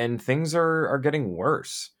 and things are getting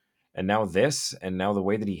worse. And now the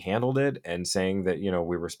way that he handled it, and saying that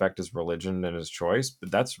we respect his religion and his choice,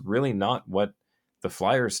 but that's really not what the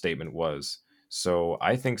Flyers statement was. So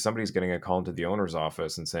I think somebody's getting a call into the owner's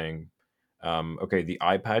office and saying, okay, the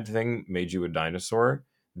iPad thing made you a dinosaur.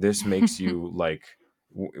 This makes you like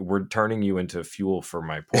we're turning you into fuel for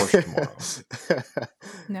my Porsche tomorrow.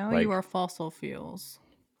 Now you are fossil fuels.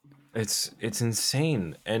 It's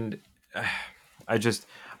insane, and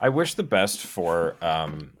I wish the best for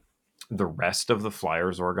the rest of the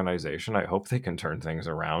Flyers organization. I hope they can turn things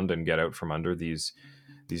around and get out from under these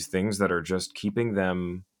things that are just keeping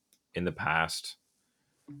them in the past.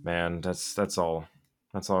 Man, that's all.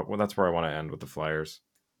 Well, that's where I want to end with the Flyers.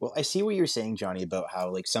 Well, I see what you're saying, Johnny, about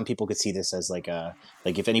how like some people could see this as like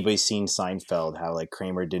if anybody's seen Seinfeld, how like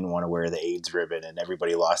Kramer didn't want to wear the AIDS ribbon and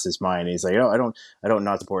everybody lost his mind. And he's like, I don't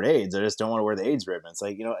not support AIDS. I just don't want to wear the AIDS ribbon. It's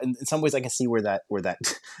like, in some ways I can see where that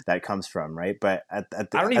that comes from, right? But I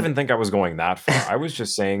don't even think I was going that far. I was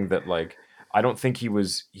just saying that, like, I don't think he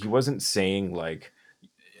wasn't saying like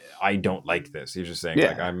I don't like this. He's just saying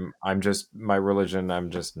like I'm just my religion. I'm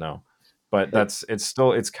just no. But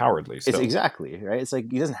it's cowardly still. It's exactly right. It's like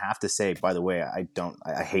he doesn't have to say, by the way,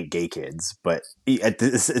 I hate gay kids, but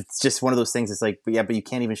it's just one of those things. It's like, but you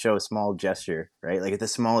can't even show a small gesture, right? Like at the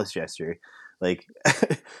smallest gesture, like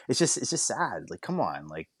it's just sad. Like, come on,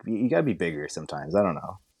 like you gotta be bigger sometimes. I don't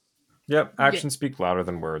know. Yep, actions speak louder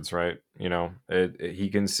than words, right? He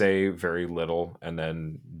can say very little and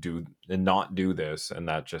then not do this, and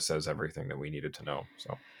that just says everything that we needed to know.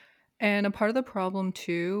 So. And a part of the problem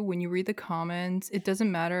too, when you read the comments, it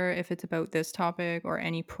doesn't matter if it's about this topic or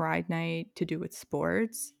any Pride Night to do with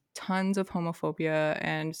sports. Tons of homophobia,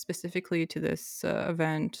 and specifically to this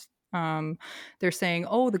event, They're saying,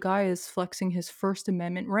 oh, the guy is flexing his First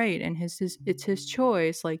Amendment right and it's his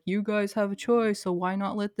choice. Like, you guys have a choice, so why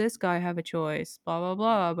not let this guy have a choice? Blah, blah,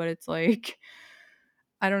 blah. But it's like,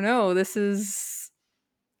 I don't know. This is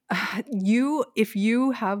if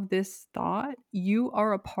you have this thought, you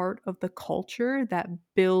are a part of the culture that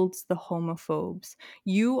builds the homophobes.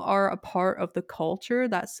 You are a part of the culture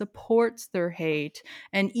that supports their hate.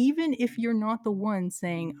 And even if you're not the one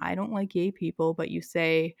saying, I don't like gay people, but you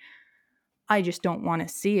say, I just don't want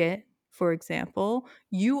to see it, for example,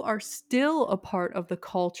 you are still a part of the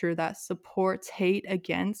culture that supports hate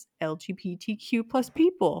against LGBTQ plus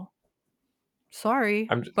people. Sorry,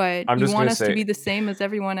 I'm but I'm you just want gonna us to say be the same as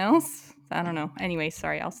everyone else? I don't know. Anyway,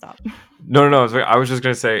 sorry, I'll stop. no. I was just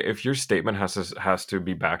gonna say if your statement has to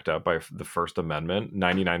be backed up by the First Amendment,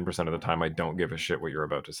 99% of the time I don't give a shit what you're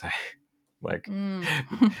about to say. Like,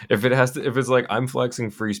 if it's like I'm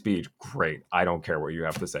flexing free speech, great. I don't care what you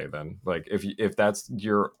have to say. Then, like, if that's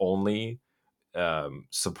your only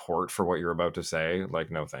support for what you're about to say,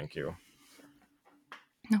 like, no, thank you.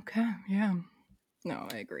 Okay, yeah. No,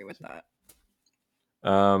 I agree with that.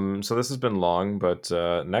 So this has been long, but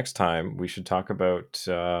next time we should talk about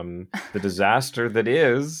the disaster that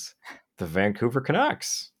is the Vancouver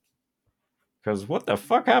Canucks. Because what the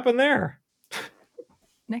fuck happened there?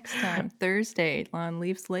 Next time, Thursday on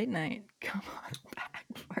Leafs Late Night. Come on back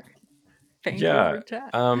for Yeah. Vancouver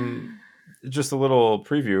chat. Just a little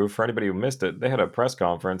preview for anybody who missed it. They had a press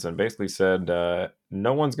conference and basically said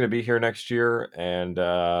no one's going to be here next year,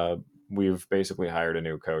 and we've basically hired a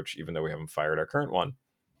new coach, even though we haven't fired our current one.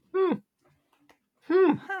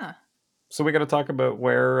 Huh. So we got to talk about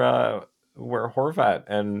where Horvat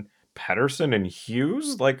and Pettersson and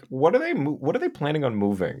Hughes, like, what are they planning on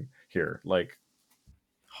moving here? Like,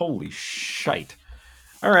 holy shite!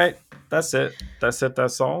 All right, that's it.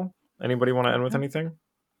 That's all. Anybody want to end with anything?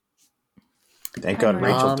 Thank God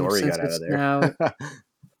Rachel Dory since got out it's of there. now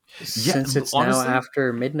since it's honestly, now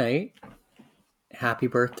after midnight, happy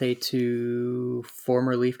birthday to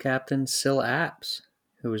former Leaf captain Syl Apps,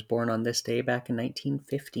 who was born on this day back in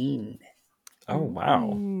 1915. Oh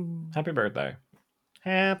wow! Ooh. Happy birthday!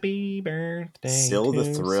 Happy birthday, Syl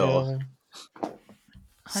the Thrill.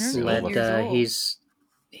 108 years old.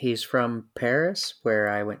 He's from Paris, where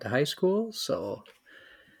I went to high school. So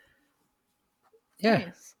yeah,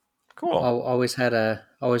 Nice. Cool. always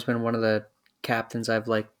been one of the captains I've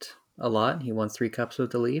liked a lot. He won 3 cups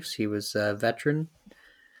with the Leafs. He was a veteran.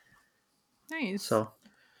 Nice. So,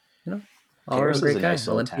 you know, Paris a great is a guy, nice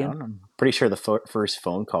little Olympian. town. I'm pretty sure the first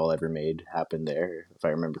phone call ever made happened there, if I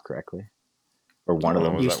remember correctly. Or one of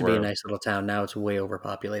them. Was Used that to be a where- nice little town. Now it's way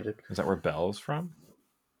overpopulated. Is that where Bell's from?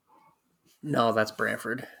 No, that's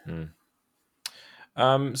Brantford.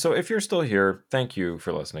 So if you're still here, thank you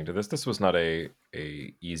for listening to this. This was not a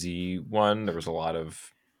easy one. There was a lot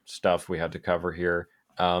of stuff we had to cover here.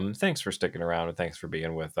 Thanks for sticking around and thanks for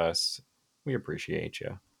being with us. We appreciate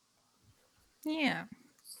you. Yeah.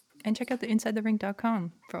 And check out the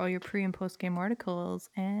InsideTheRink.com for all your pre and post game articles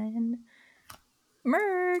and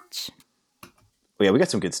merch. Well, yeah, we got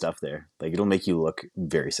some good stuff there. Like, it'll make you look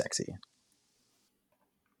very sexy.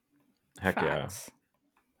 Heck Facts. yeah.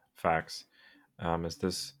 Facts. Is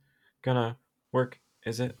this gonna work?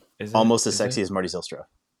 Is it? Almost as sexy as Marty Zylstra.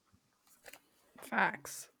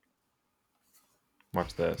 Facts.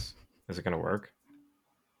 Watch this. Is it gonna work?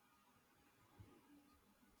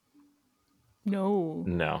 No.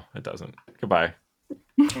 No, it doesn't. Goodbye.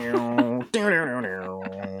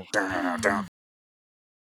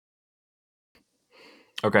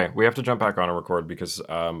 Okay, we have to jump back on and record because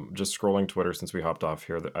just scrolling Twitter since we hopped off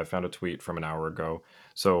here, I found a tweet from an hour ago.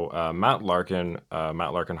 So Matt Larkin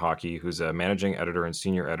Hockey, who's a managing editor and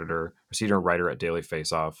senior writer at Daily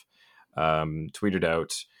Faceoff, tweeted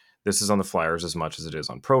out, "This is on the Flyers as much as it is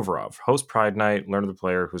on Provorov. Host Pride Night, learn of the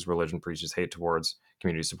player whose religion preaches hate towards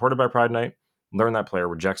communities supported by Pride Night. Learn that player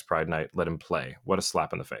rejects Pride Night, let him play. What a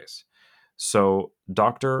slap in the face." So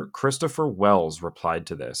Dr. Christopher Wells replied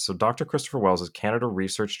to this. So Dr. Christopher Wells is Canada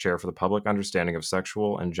Research Chair for the Public Understanding of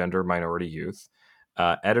Sexual and Gender Minority Youth,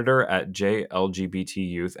 editor at JLGBT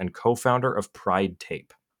Youth, and co-founder of Pride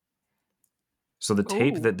Tape. So the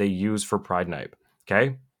tape that they use for Pride Night,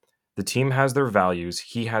 okay? The team has their values.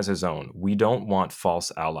 He has his own. We don't want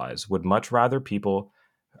false allies. Would much rather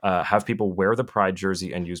have people wear the Pride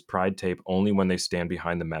jersey and use Pride tape only when they stand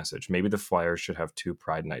behind the message. Maybe the Flyers should have 2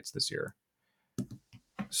 Pride Nights this year.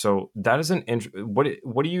 So that is what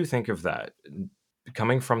do you think of that?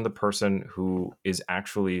 Coming from the person who is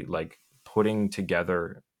actually like putting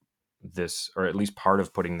together this, or at least part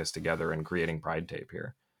of putting this together and creating Pride tape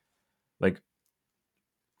here. Like,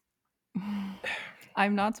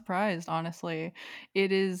 I'm not surprised, honestly.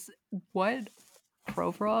 It is what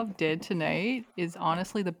Provorov did tonight is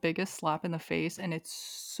honestly the biggest slap in the face, and it's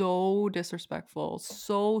so disrespectful.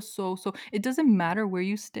 So. It doesn't matter where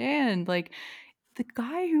you stand. Like, the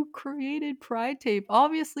guy who created Pride Tape,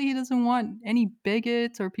 obviously, he doesn't want any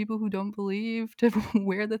bigots or people who don't believe to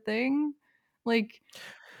wear the thing. Like,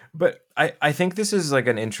 But I think this is like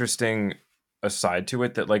an interesting aside to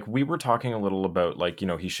it that like we were talking a little about like, you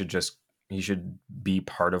know, he should be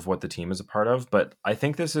part of what the team is a part of. But I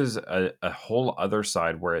think this is a whole other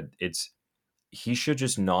side where it's he should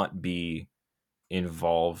just not be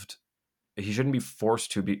involved. He shouldn't be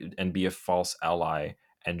forced to be a false ally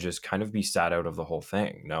and just kind of be sat out of the whole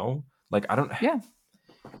thing. No, like I don't. yeah.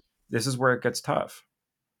 This is where it gets tough.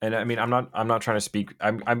 And I mean, I'm not trying to speak.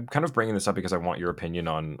 I'm kind of bringing this up because I want your opinion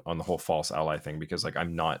on the whole false ally thing, because like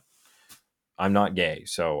I'm not gay,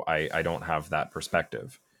 so I don't have that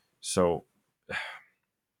perspective. So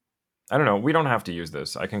I don't know. We don't have to use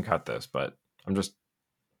this. I can cut this, but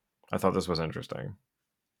I thought this was interesting.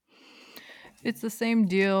 It's the same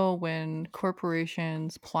deal when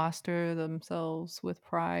corporations plaster themselves with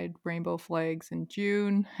pride rainbow flags in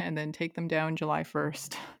June and then take them down July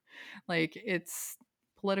 1st. Like, it's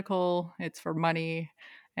political, it's for money,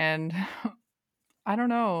 and I don't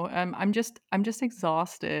know. I'm just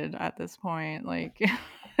exhausted at this point. Like,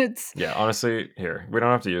 it's Yeah, honestly, here we don't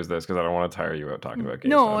have to use this because I don't want to tire you out talking about gay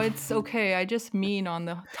no, stuff. it's okay. I just mean on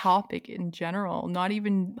the topic in general, not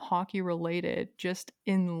even hockey related, just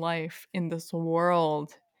in life, in this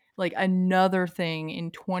world. Like, another thing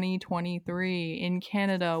in 2023 in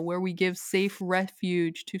Canada, where we give safe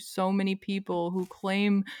refuge to so many people who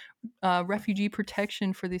claim refugee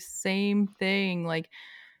protection for the same thing, like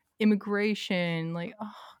immigration. Like,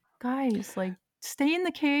 oh, guys, like, stay in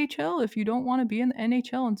the KHL if you don't want to be in the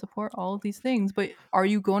NHL and support all of these things. But are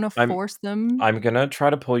you going to I'm force them? I'm gonna try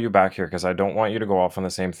to pull you back here because I don't want you to go off on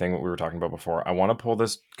the same thing that we were talking about before. I want to pull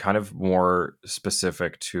this kind of more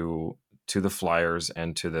specific to the Flyers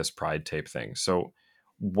and to this Pride Tape thing. So,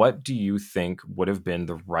 what do you think would have been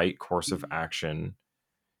the right course of action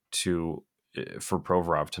to for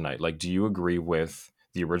Provorov tonight? Like, do you agree with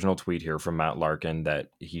the original tweet here from Matt Larkin that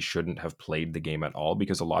he shouldn't have played the game at all?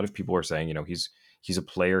 Because a lot of people are saying, you know, he's a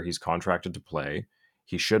player, he's contracted to play,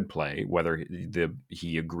 he should play, whether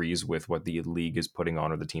he agrees with what the league is putting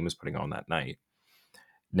on or the team is putting on that night.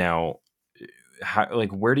 Now,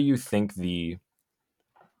 like, where do you think the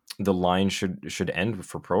line should end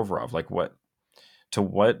for Provorov? Like, to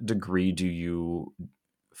what degree do you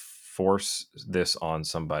force this on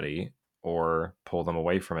somebody or pull them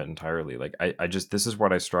away from it entirely? Like, I just, this is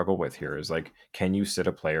what I struggle with here is like, can you sit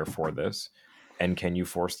a player for this, and can you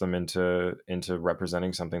force them into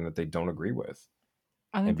representing something that they don't agree with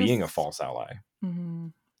I and think being a this false ally?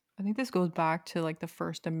 mhm. I think this goes back to like the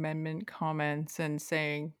First Amendment comments and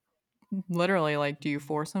saying literally, like, do you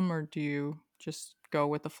force them or do you just go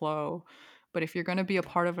with the flow? But if you're going to be a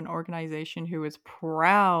part of an organization who is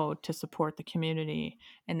proud to support the community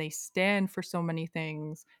and they stand for so many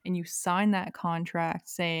things, and you sign that contract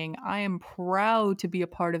saying, I am proud to be a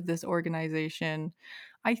part of this organization,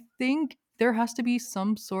 I think there has to be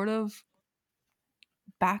some sort of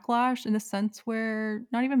backlash, in a sense where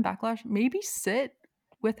not even backlash, maybe sit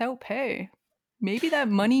without pay. Maybe that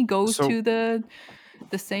money goes So to the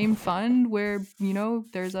same fund where,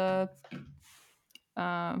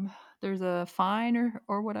 um there's a fine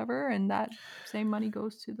or whatever, and that same money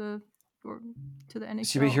goes to the or to the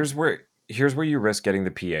see, but NHL. here's where you risk getting the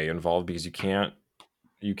PA involved, because you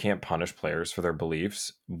can't punish players for their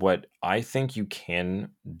beliefs. What I think you can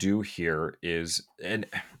do here is, and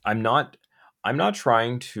I'm not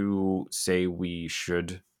trying to say we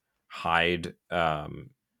should hide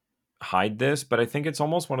hide this, but I think it's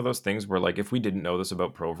almost one of those things where, like, if we didn't know this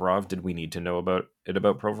about Provorov, did we need to know about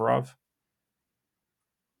Provorov?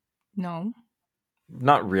 No.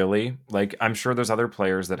 Not really. Like, I'm sure there's other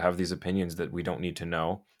players that have these opinions that we don't need to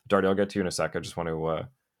know. Darty, I'll get to you in a sec. I just want to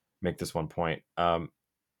make this one point.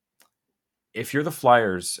 If you're the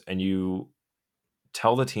Flyers and you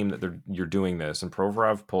tell the team that you're doing this, and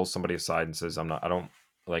Provorov pulls somebody aside and says, I don't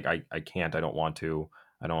like, I can't, I don't want to,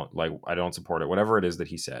 I don't support it, whatever it is that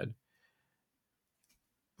he said.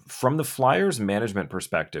 From the Flyers management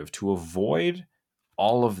perspective, to avoid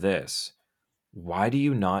all of this, why do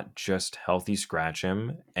you not just healthy scratch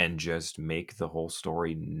him and just make the whole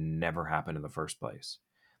story never happen in the first place?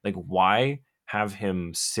 Like, why have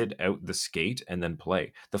him sit out the skate and then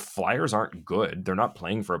play? The Flyers aren't good. They're not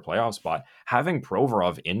playing for a playoff spot. Having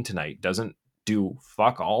Provorov in tonight doesn't do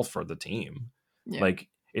fuck all for the team. Yeah. Like,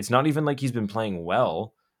 it's not even like he's been playing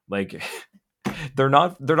well. Like, they're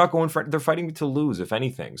not going for, they're fighting to lose, if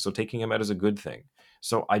anything. So taking him out is a good thing.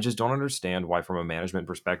 So I just don't understand why, from a management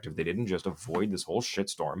perspective, they didn't just avoid this whole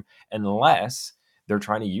shitstorm, unless they're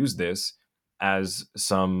trying to use this as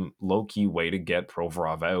some low-key way to get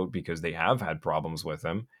Provorov out, because they have had problems with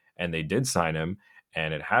him and they did sign him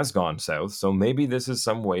and it has gone south. So maybe this is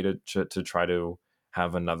some way to try to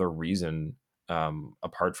have another reason,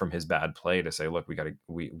 apart from his bad play, to say, look, we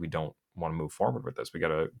don't want to move forward with this. We got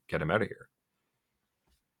to get him out of here.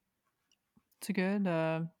 It's a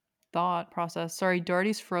good thought process. Sorry,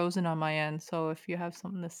 Darty's frozen on my end, so if you have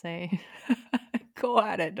something to say, go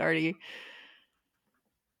at it, Darty.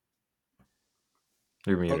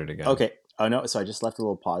 You're muted again. Okay. Oh no, so I just left a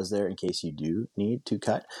little pause there in case you do need to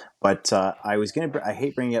cut. But I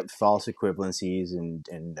hate bringing up false equivalencies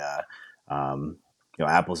and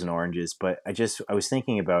apples and oranges. But I was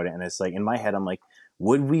thinking about it, and it's like in my head, I'm like,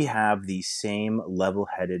 would we have the same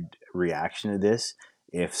level-headed reaction to this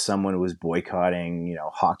if someone was boycotting,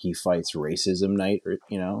 hockey fights racism night, or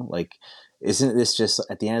like, isn't this just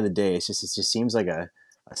at the end of the day? It just seems like a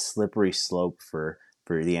slippery slope for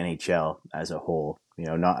the NHL as a whole,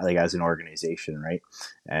 not like as an organization, right?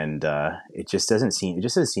 And it just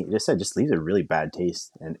leaves a really bad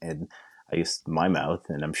taste, and I guess my mouth,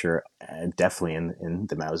 and I'm sure definitely in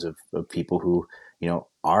the mouths of people who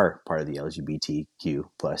are part of the LGBTQ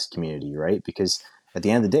plus community, right? Because at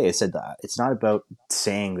the end of the day, I said that it's not about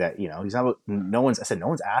saying that he's not about, no one's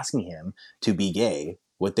asking him to be gay.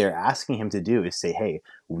 What they're asking him to do is say, hey,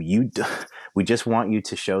 we just want you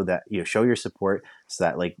to show that, show your support, so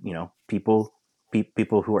that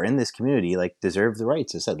people who are in this community deserve the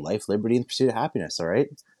rights. It said life, liberty, and the pursuit of happiness. All right.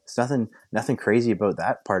 It's nothing crazy about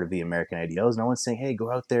that part of the American ideals. No one's saying, hey,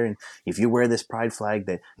 go out there and if you wear this pride flag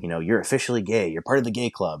that, you're officially gay, you're part of the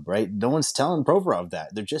gay club, right? No one's telling Provorov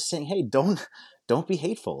that. They're just saying, hey, don't be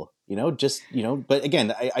hateful, but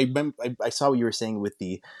again, I saw what you were saying with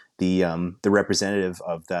the representative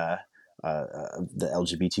of the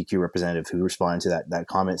LGBTQ representative who responded to that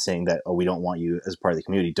comment saying that, oh, we don't want you as part of the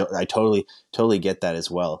community. I totally get that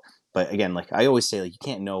as well. But again, like I always say, you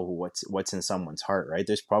can't know what's in someone's heart, right?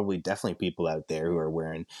 There's probably definitely people out there who are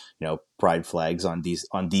wearing, pride flags on these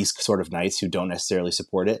sort of nights who don't necessarily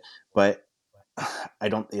support it. But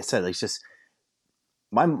it's just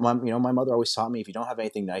my mother always taught me, if you don't have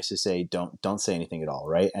anything nice to say, don't say anything at all,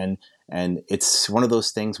 right? And it's one of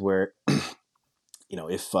those things where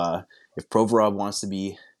if Provorov wants to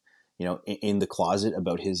be in the closet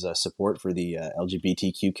about his support for the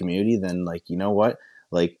LGBTQ community, then what,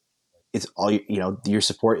 it's all your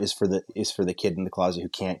support is for the kid in the closet who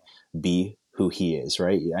can't be who he is,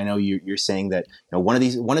 right? I know you're saying that one of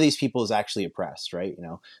these people is actually oppressed, right?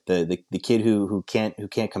 The kid who can't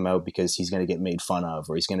come out because he's going to get made fun of,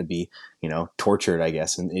 or he's going to be tortured, I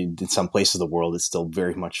guess. And in some places of the world, it's still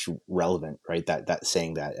very much relevant, right? That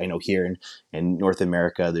saying that. I know here in North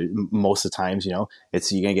America, most of the times,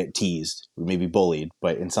 it's you're going to get teased, maybe bullied,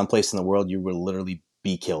 but in some places in the world, you will literally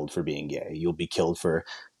be killed for being gay. You'll be killed for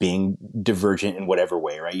being divergent in whatever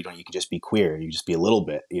way, right? You can just be queer. You just be a little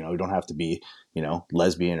bit, you don't have to be,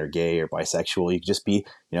 lesbian or gay or bisexual. You can just be,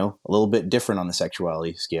 a little bit different on the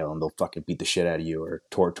sexuality scale, and they'll fucking beat the shit out of you or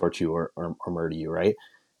torture you or murder you, right?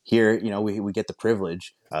 Here, we get the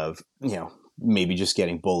privilege of, maybe just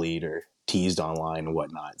getting bullied or teased online and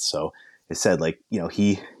whatnot. So it said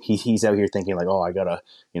he's out here thinking oh, I gotta,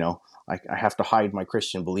 I have to hide my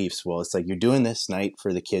Christian beliefs. Well, it's you're doing this night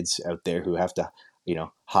for the kids out there who have to,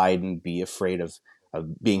 hide and be afraid of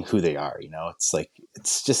being who they are.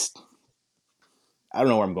 It's just, I don't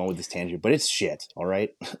know where I'm going with this tangent, but it's shit. All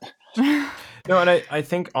right. No, and I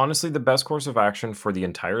think honestly the best course of action for the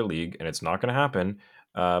entire league, and it's not going to happen,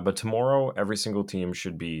 but tomorrow every single team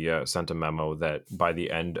should be sent a memo that by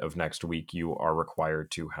the end of next week you are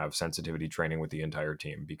required to have sensitivity training with the entire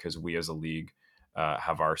team, because we as a league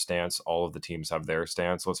have our stance. All of the teams have their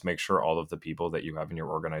stance. Let's make sure all of the people that you have in your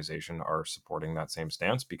organization are supporting that same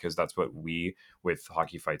stance, because that's what we, with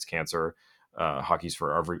Hockey Fights Cancer, Hockey's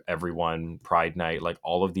for Everyone, Pride Night,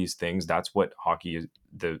 all of these things, that's what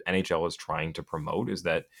the NHL is trying to promote, is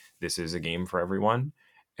that this is a game for everyone,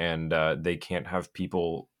 and they can't have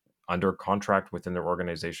people under contract within their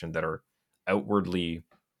organization that are outwardly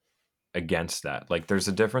against that. There's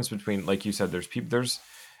a difference between, like you said,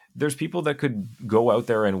 there's people that could go out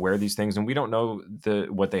there and wear these things, and we don't know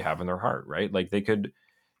what they have in their heart, right?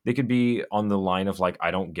 They could be on the line of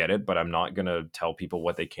I don't get it, but I'm not going to tell people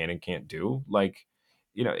what they can and can't do.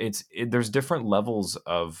 There's different levels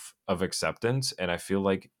of acceptance. And I feel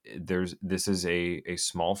this is a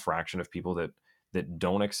small fraction of people that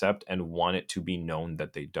don't accept and want it to be known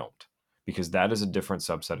that they don't, because that is a different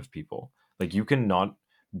subset of people. Like, you cannot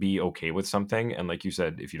be okay with something, and like you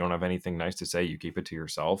said, if you don't have anything nice to say, you keep it to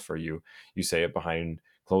yourself, or you say it behind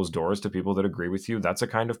closed doors to people that agree with you. That's a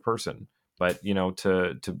kind of person. But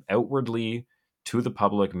to outwardly, to the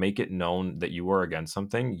public, make it known that you are against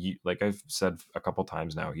something, like I've said a couple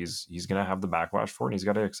times now, he's gonna have the backlash for it, and he's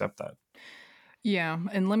got to accept that. Yeah,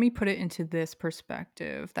 and let me put it into this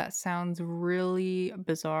perspective. That sounds really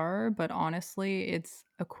bizarre, but honestly, it's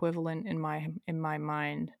equivalent in my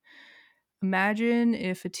mind. Imagine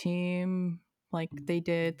if a team like they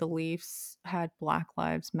did, the Leafs had Black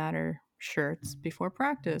Lives Matter shirts before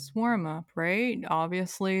practice, warm up, right?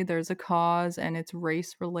 Obviously, there's a cause and it's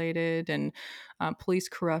race related and police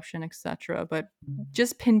corruption, etc. But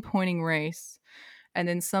just pinpointing race, and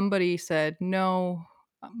then somebody said, "No,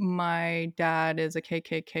 my dad is a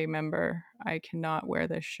KKK member. I cannot wear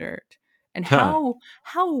this shirt." And how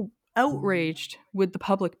outraged would the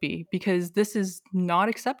public be, because this is not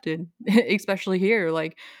accepted, especially here.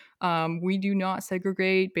 Like, we do not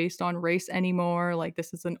segregate based on race anymore. Like,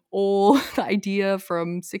 this is an old idea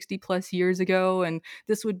from 60 plus years ago, and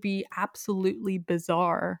this would be absolutely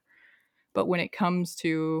bizarre. But when it comes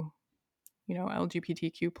to,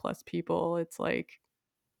 LGBTQ plus people, it's like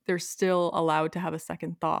they're still allowed to have a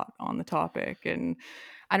second thought on the topic. And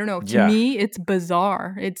I don't know, to Yeah. me it's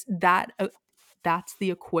bizarre. It's that's the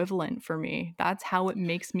equivalent for me. That's how it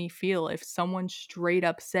makes me feel if someone straight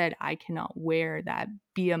up said I cannot wear that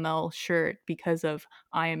BML shirt because of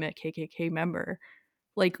I am a KKK member.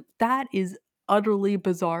 Like, that is utterly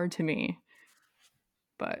bizarre to me.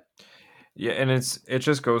 But Yeah, and it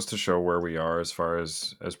just goes to show where we are as far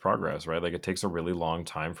as progress, right? Like, it takes a really long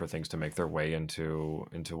time for things to make their way into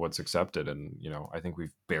what's accepted, and I think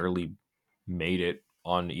we've barely made it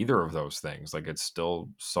on either of those things. Like, it's still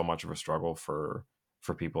so much of a struggle for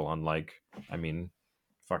people, unlike, I mean,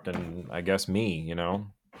 fucking, I guess, me.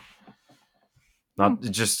 Not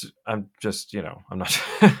just, I'm just, I'm not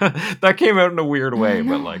that came out in a weird way,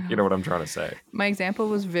 but like, you know what I'm trying to say. my example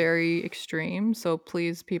was very extreme, so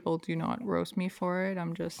please, people, do not roast me for it.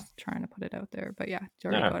 I'm just trying to put it out there. But yeah,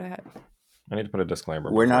 Jordy, Yeah. go ahead. I need to put a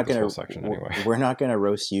disclaimer We're before not this whole gonna section anyway. we're not gonna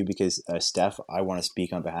roast you because Steph, I want to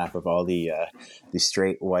speak on behalf of all the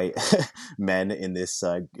straight white men in this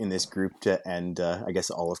group and I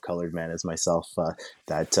guess olive colored men as myself,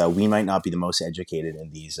 that we might not be the most educated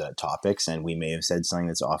in these topics, and we may have said something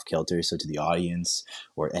that's off kilter. So to the audience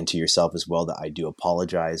and to yourself as well, that I do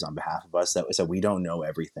apologize on behalf of us. That we don't know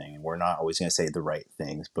everything, and we're not always going to say the right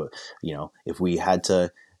things. But if we had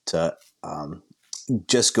to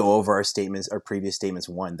just go over our previous statements.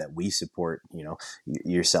 One, that we support,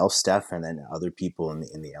 yourself, Steph, and then other people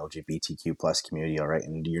in the LGBTQ plus community. All right.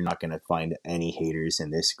 And you're not going to find any haters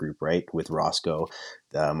in this group, right? With Roscoe,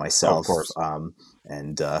 myself, Of course.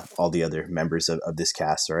 and all the other members of this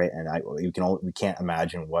cast. All right. And we can't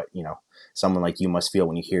imagine what, someone like you must feel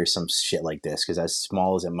when you hear some shit like this. Cause as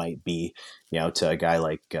small as it might be, to a guy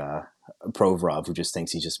like, Provorov, who just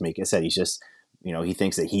thinks he's just he's just, he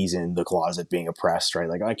thinks that he's in the closet being oppressed, right?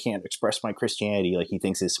 Like, I can't express my Christianity. Like, he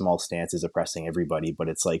thinks his small stance is oppressing everybody. But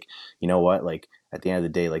it's like, you know what? Like, at the end of the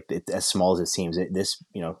day, like, as small as it seems, this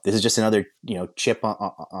is just another, chip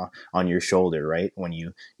on your shoulder, right? When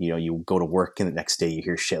you go to work and the next day you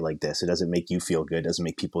hear shit like this, it doesn't make you feel good. It doesn't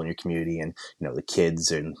make people in your community and, the kids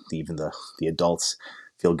and even the adults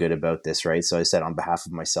feel good about this, right? So I said on behalf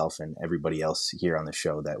of myself and everybody else here on the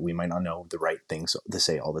show that we might not know the right things to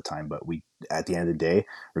say all the time, but we, at the end of the day,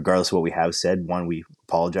 regardless of what we have said, one, we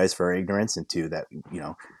apologize for our ignorance, and two, that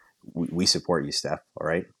we support you, Steph. All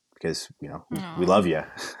right, because we love you.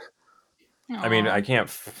 I mean, I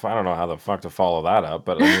don't know how the fuck to follow that up,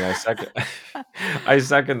 but I mean, I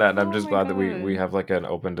second that, and I'm just glad that we have like an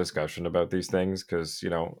open discussion about these things, because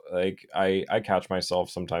like I catch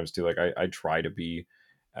myself sometimes too. Like, I try to be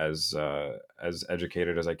as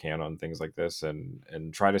educated as I can on things like this,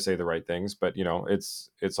 and try to say the right things, but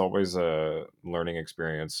it's always a learning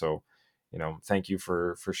experience. So thank you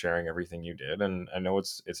for sharing everything you did, and I know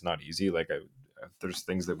it's not easy. Like, there's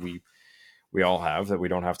things that we all have that we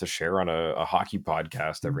don't have to share on a hockey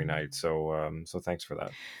podcast every night. So thanks for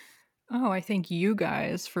that. Oh, I thank you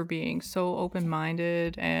guys for being so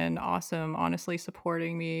open-minded and awesome, honestly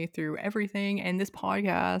supporting me through everything and this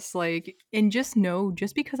podcast. Like, and just know,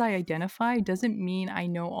 just because I identify doesn't mean I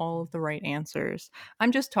know all of the right answers.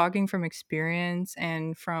 I'm just talking from experience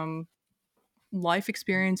and from life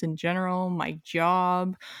experience in general, my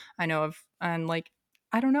job. I know of, and, like,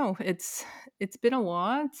 I don't know, it's been a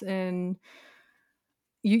lot, and,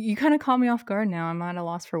 You kind of caught me off guard now. I'm at a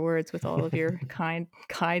loss for words with all of your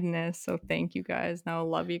kindness. So thank you guys. Now I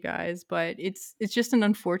love you guys. But it's just an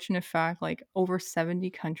unfortunate fact. Like over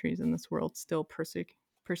 70 countries in this world still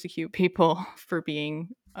persecute people for being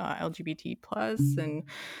LGBT plus, and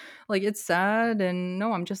like it's sad. And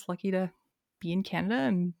no, I'm just lucky to be in Canada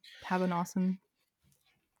and have an awesome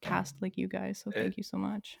cast like you guys. So thank you so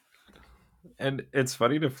much. And it's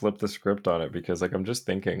funny to flip the script on it because, like, I'm just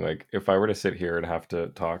thinking, like, if I were to sit here and have to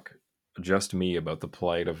talk just me about the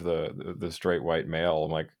plight of the straight white male,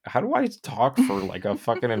 I'm like, how do I talk for like a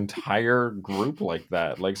fucking entire group like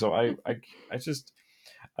that? Like, so I just,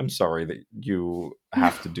 I'm sorry that you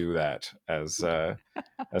have to do that as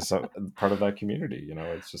part of that community. You know,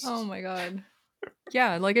 it's just. Oh my god.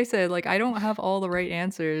 Yeah, like I said, like I don't have all the right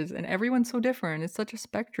answers and everyone's so different. It's such a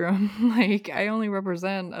spectrum. Like I only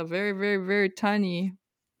represent a very, very, very tiny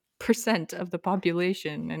percent of the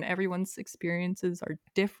population and everyone's experiences are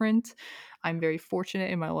different. I'm very fortunate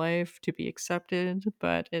in my life to be accepted,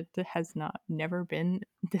 but it has not never been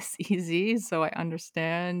this easy. So I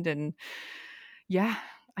understand, and yeah,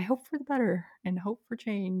 I hope for the better and hope for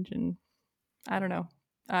change, and I don't know.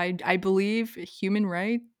 I believe human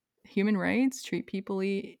rights, treat people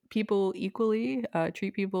equally,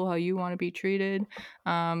 treat people how you want to be treated.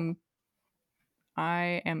 Um,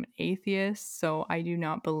 I am an atheist, so I do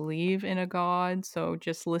not believe in a god. So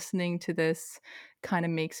just listening to this kind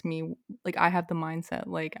of makes me like I have the mindset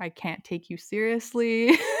like I can't take you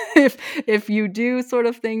seriously if you do sort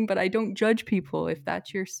of thing, but I don't judge people. If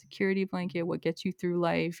that's your security blanket, what gets you through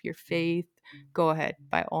life, your faith, go ahead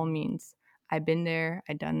by all means. I've been there,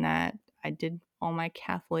 I done that. I did all my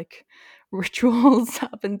Catholic rituals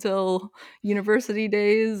up until university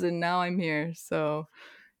days and now I'm here. So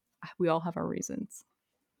we all have our reasons.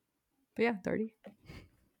 But yeah, 30.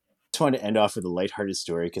 Just wanted to end off with a lighthearted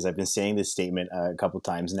story because I've been saying this statement a couple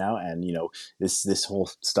times now, and you know this whole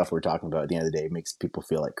stuff we're talking about at the end of the day makes people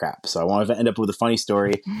feel like crap. So I wanted to end up with a funny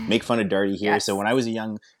story, make fun of Darty here. Yes. So when I was a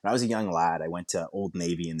young lad, I went to Old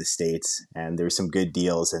Navy in the States, and there were some good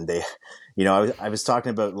deals, and they, you know, I was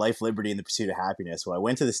talking about life, liberty, and the pursuit of happiness. Well, I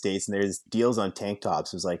went to the States, and there's deals on tank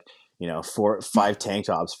tops. It was like, you know, 5 tank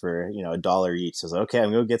tops for, you know, $1 each. So I was like, okay, I'm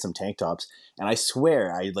gonna go get some tank tops. And I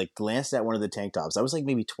swear, I like glanced at one of the tank tops. I was like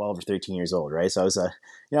maybe 12 or 13 years old, right? So I was I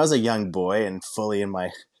was a young boy and fully in my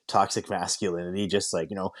toxic masculinity, just like,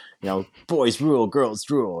 boys rule, girls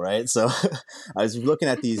drool, right? So I was looking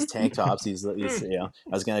at these tank tops, these, you know,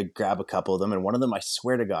 I was gonna grab a couple of them, and one of them, I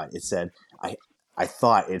swear to God, it said, I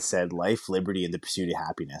thought it said life, liberty, and the pursuit of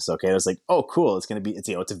happiness. Okay, I was like, oh, cool. It's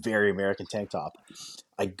a very American tank top.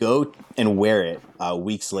 I go and wear it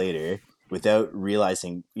weeks later without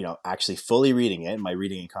realizing, actually fully reading it. My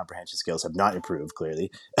reading and comprehension skills have not improved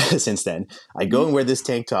clearly since then. I go and wear this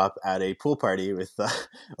tank top at a pool party with a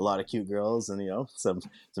lot of cute girls and,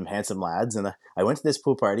 some handsome lads. And I went to this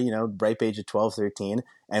pool party, ripe age of 12, 13.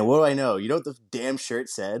 And what do I know? You know what the damn shirt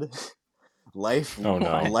said? Life, Oh,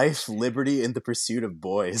 no. Life, liberty, and the pursuit of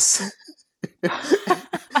boys. I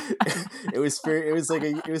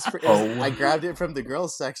grabbed it from the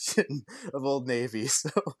girls section of Old Navy. So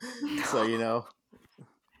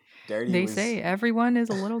Darty They say everyone is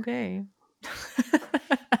a little gay.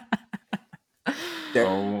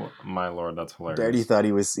 Oh my Lord, that's hilarious. Darty thought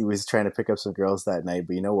he was trying to pick up some girls that night,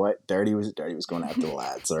 but you know what? Darty was going after the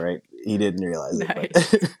lads. All right, he didn't realize it.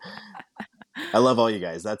 But I love all you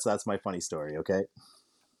guys. That's my funny story. Okay.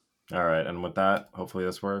 All right, and with that, hopefully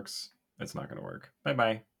this works. It's not going to work. Bye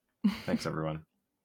bye. Thanks, everyone.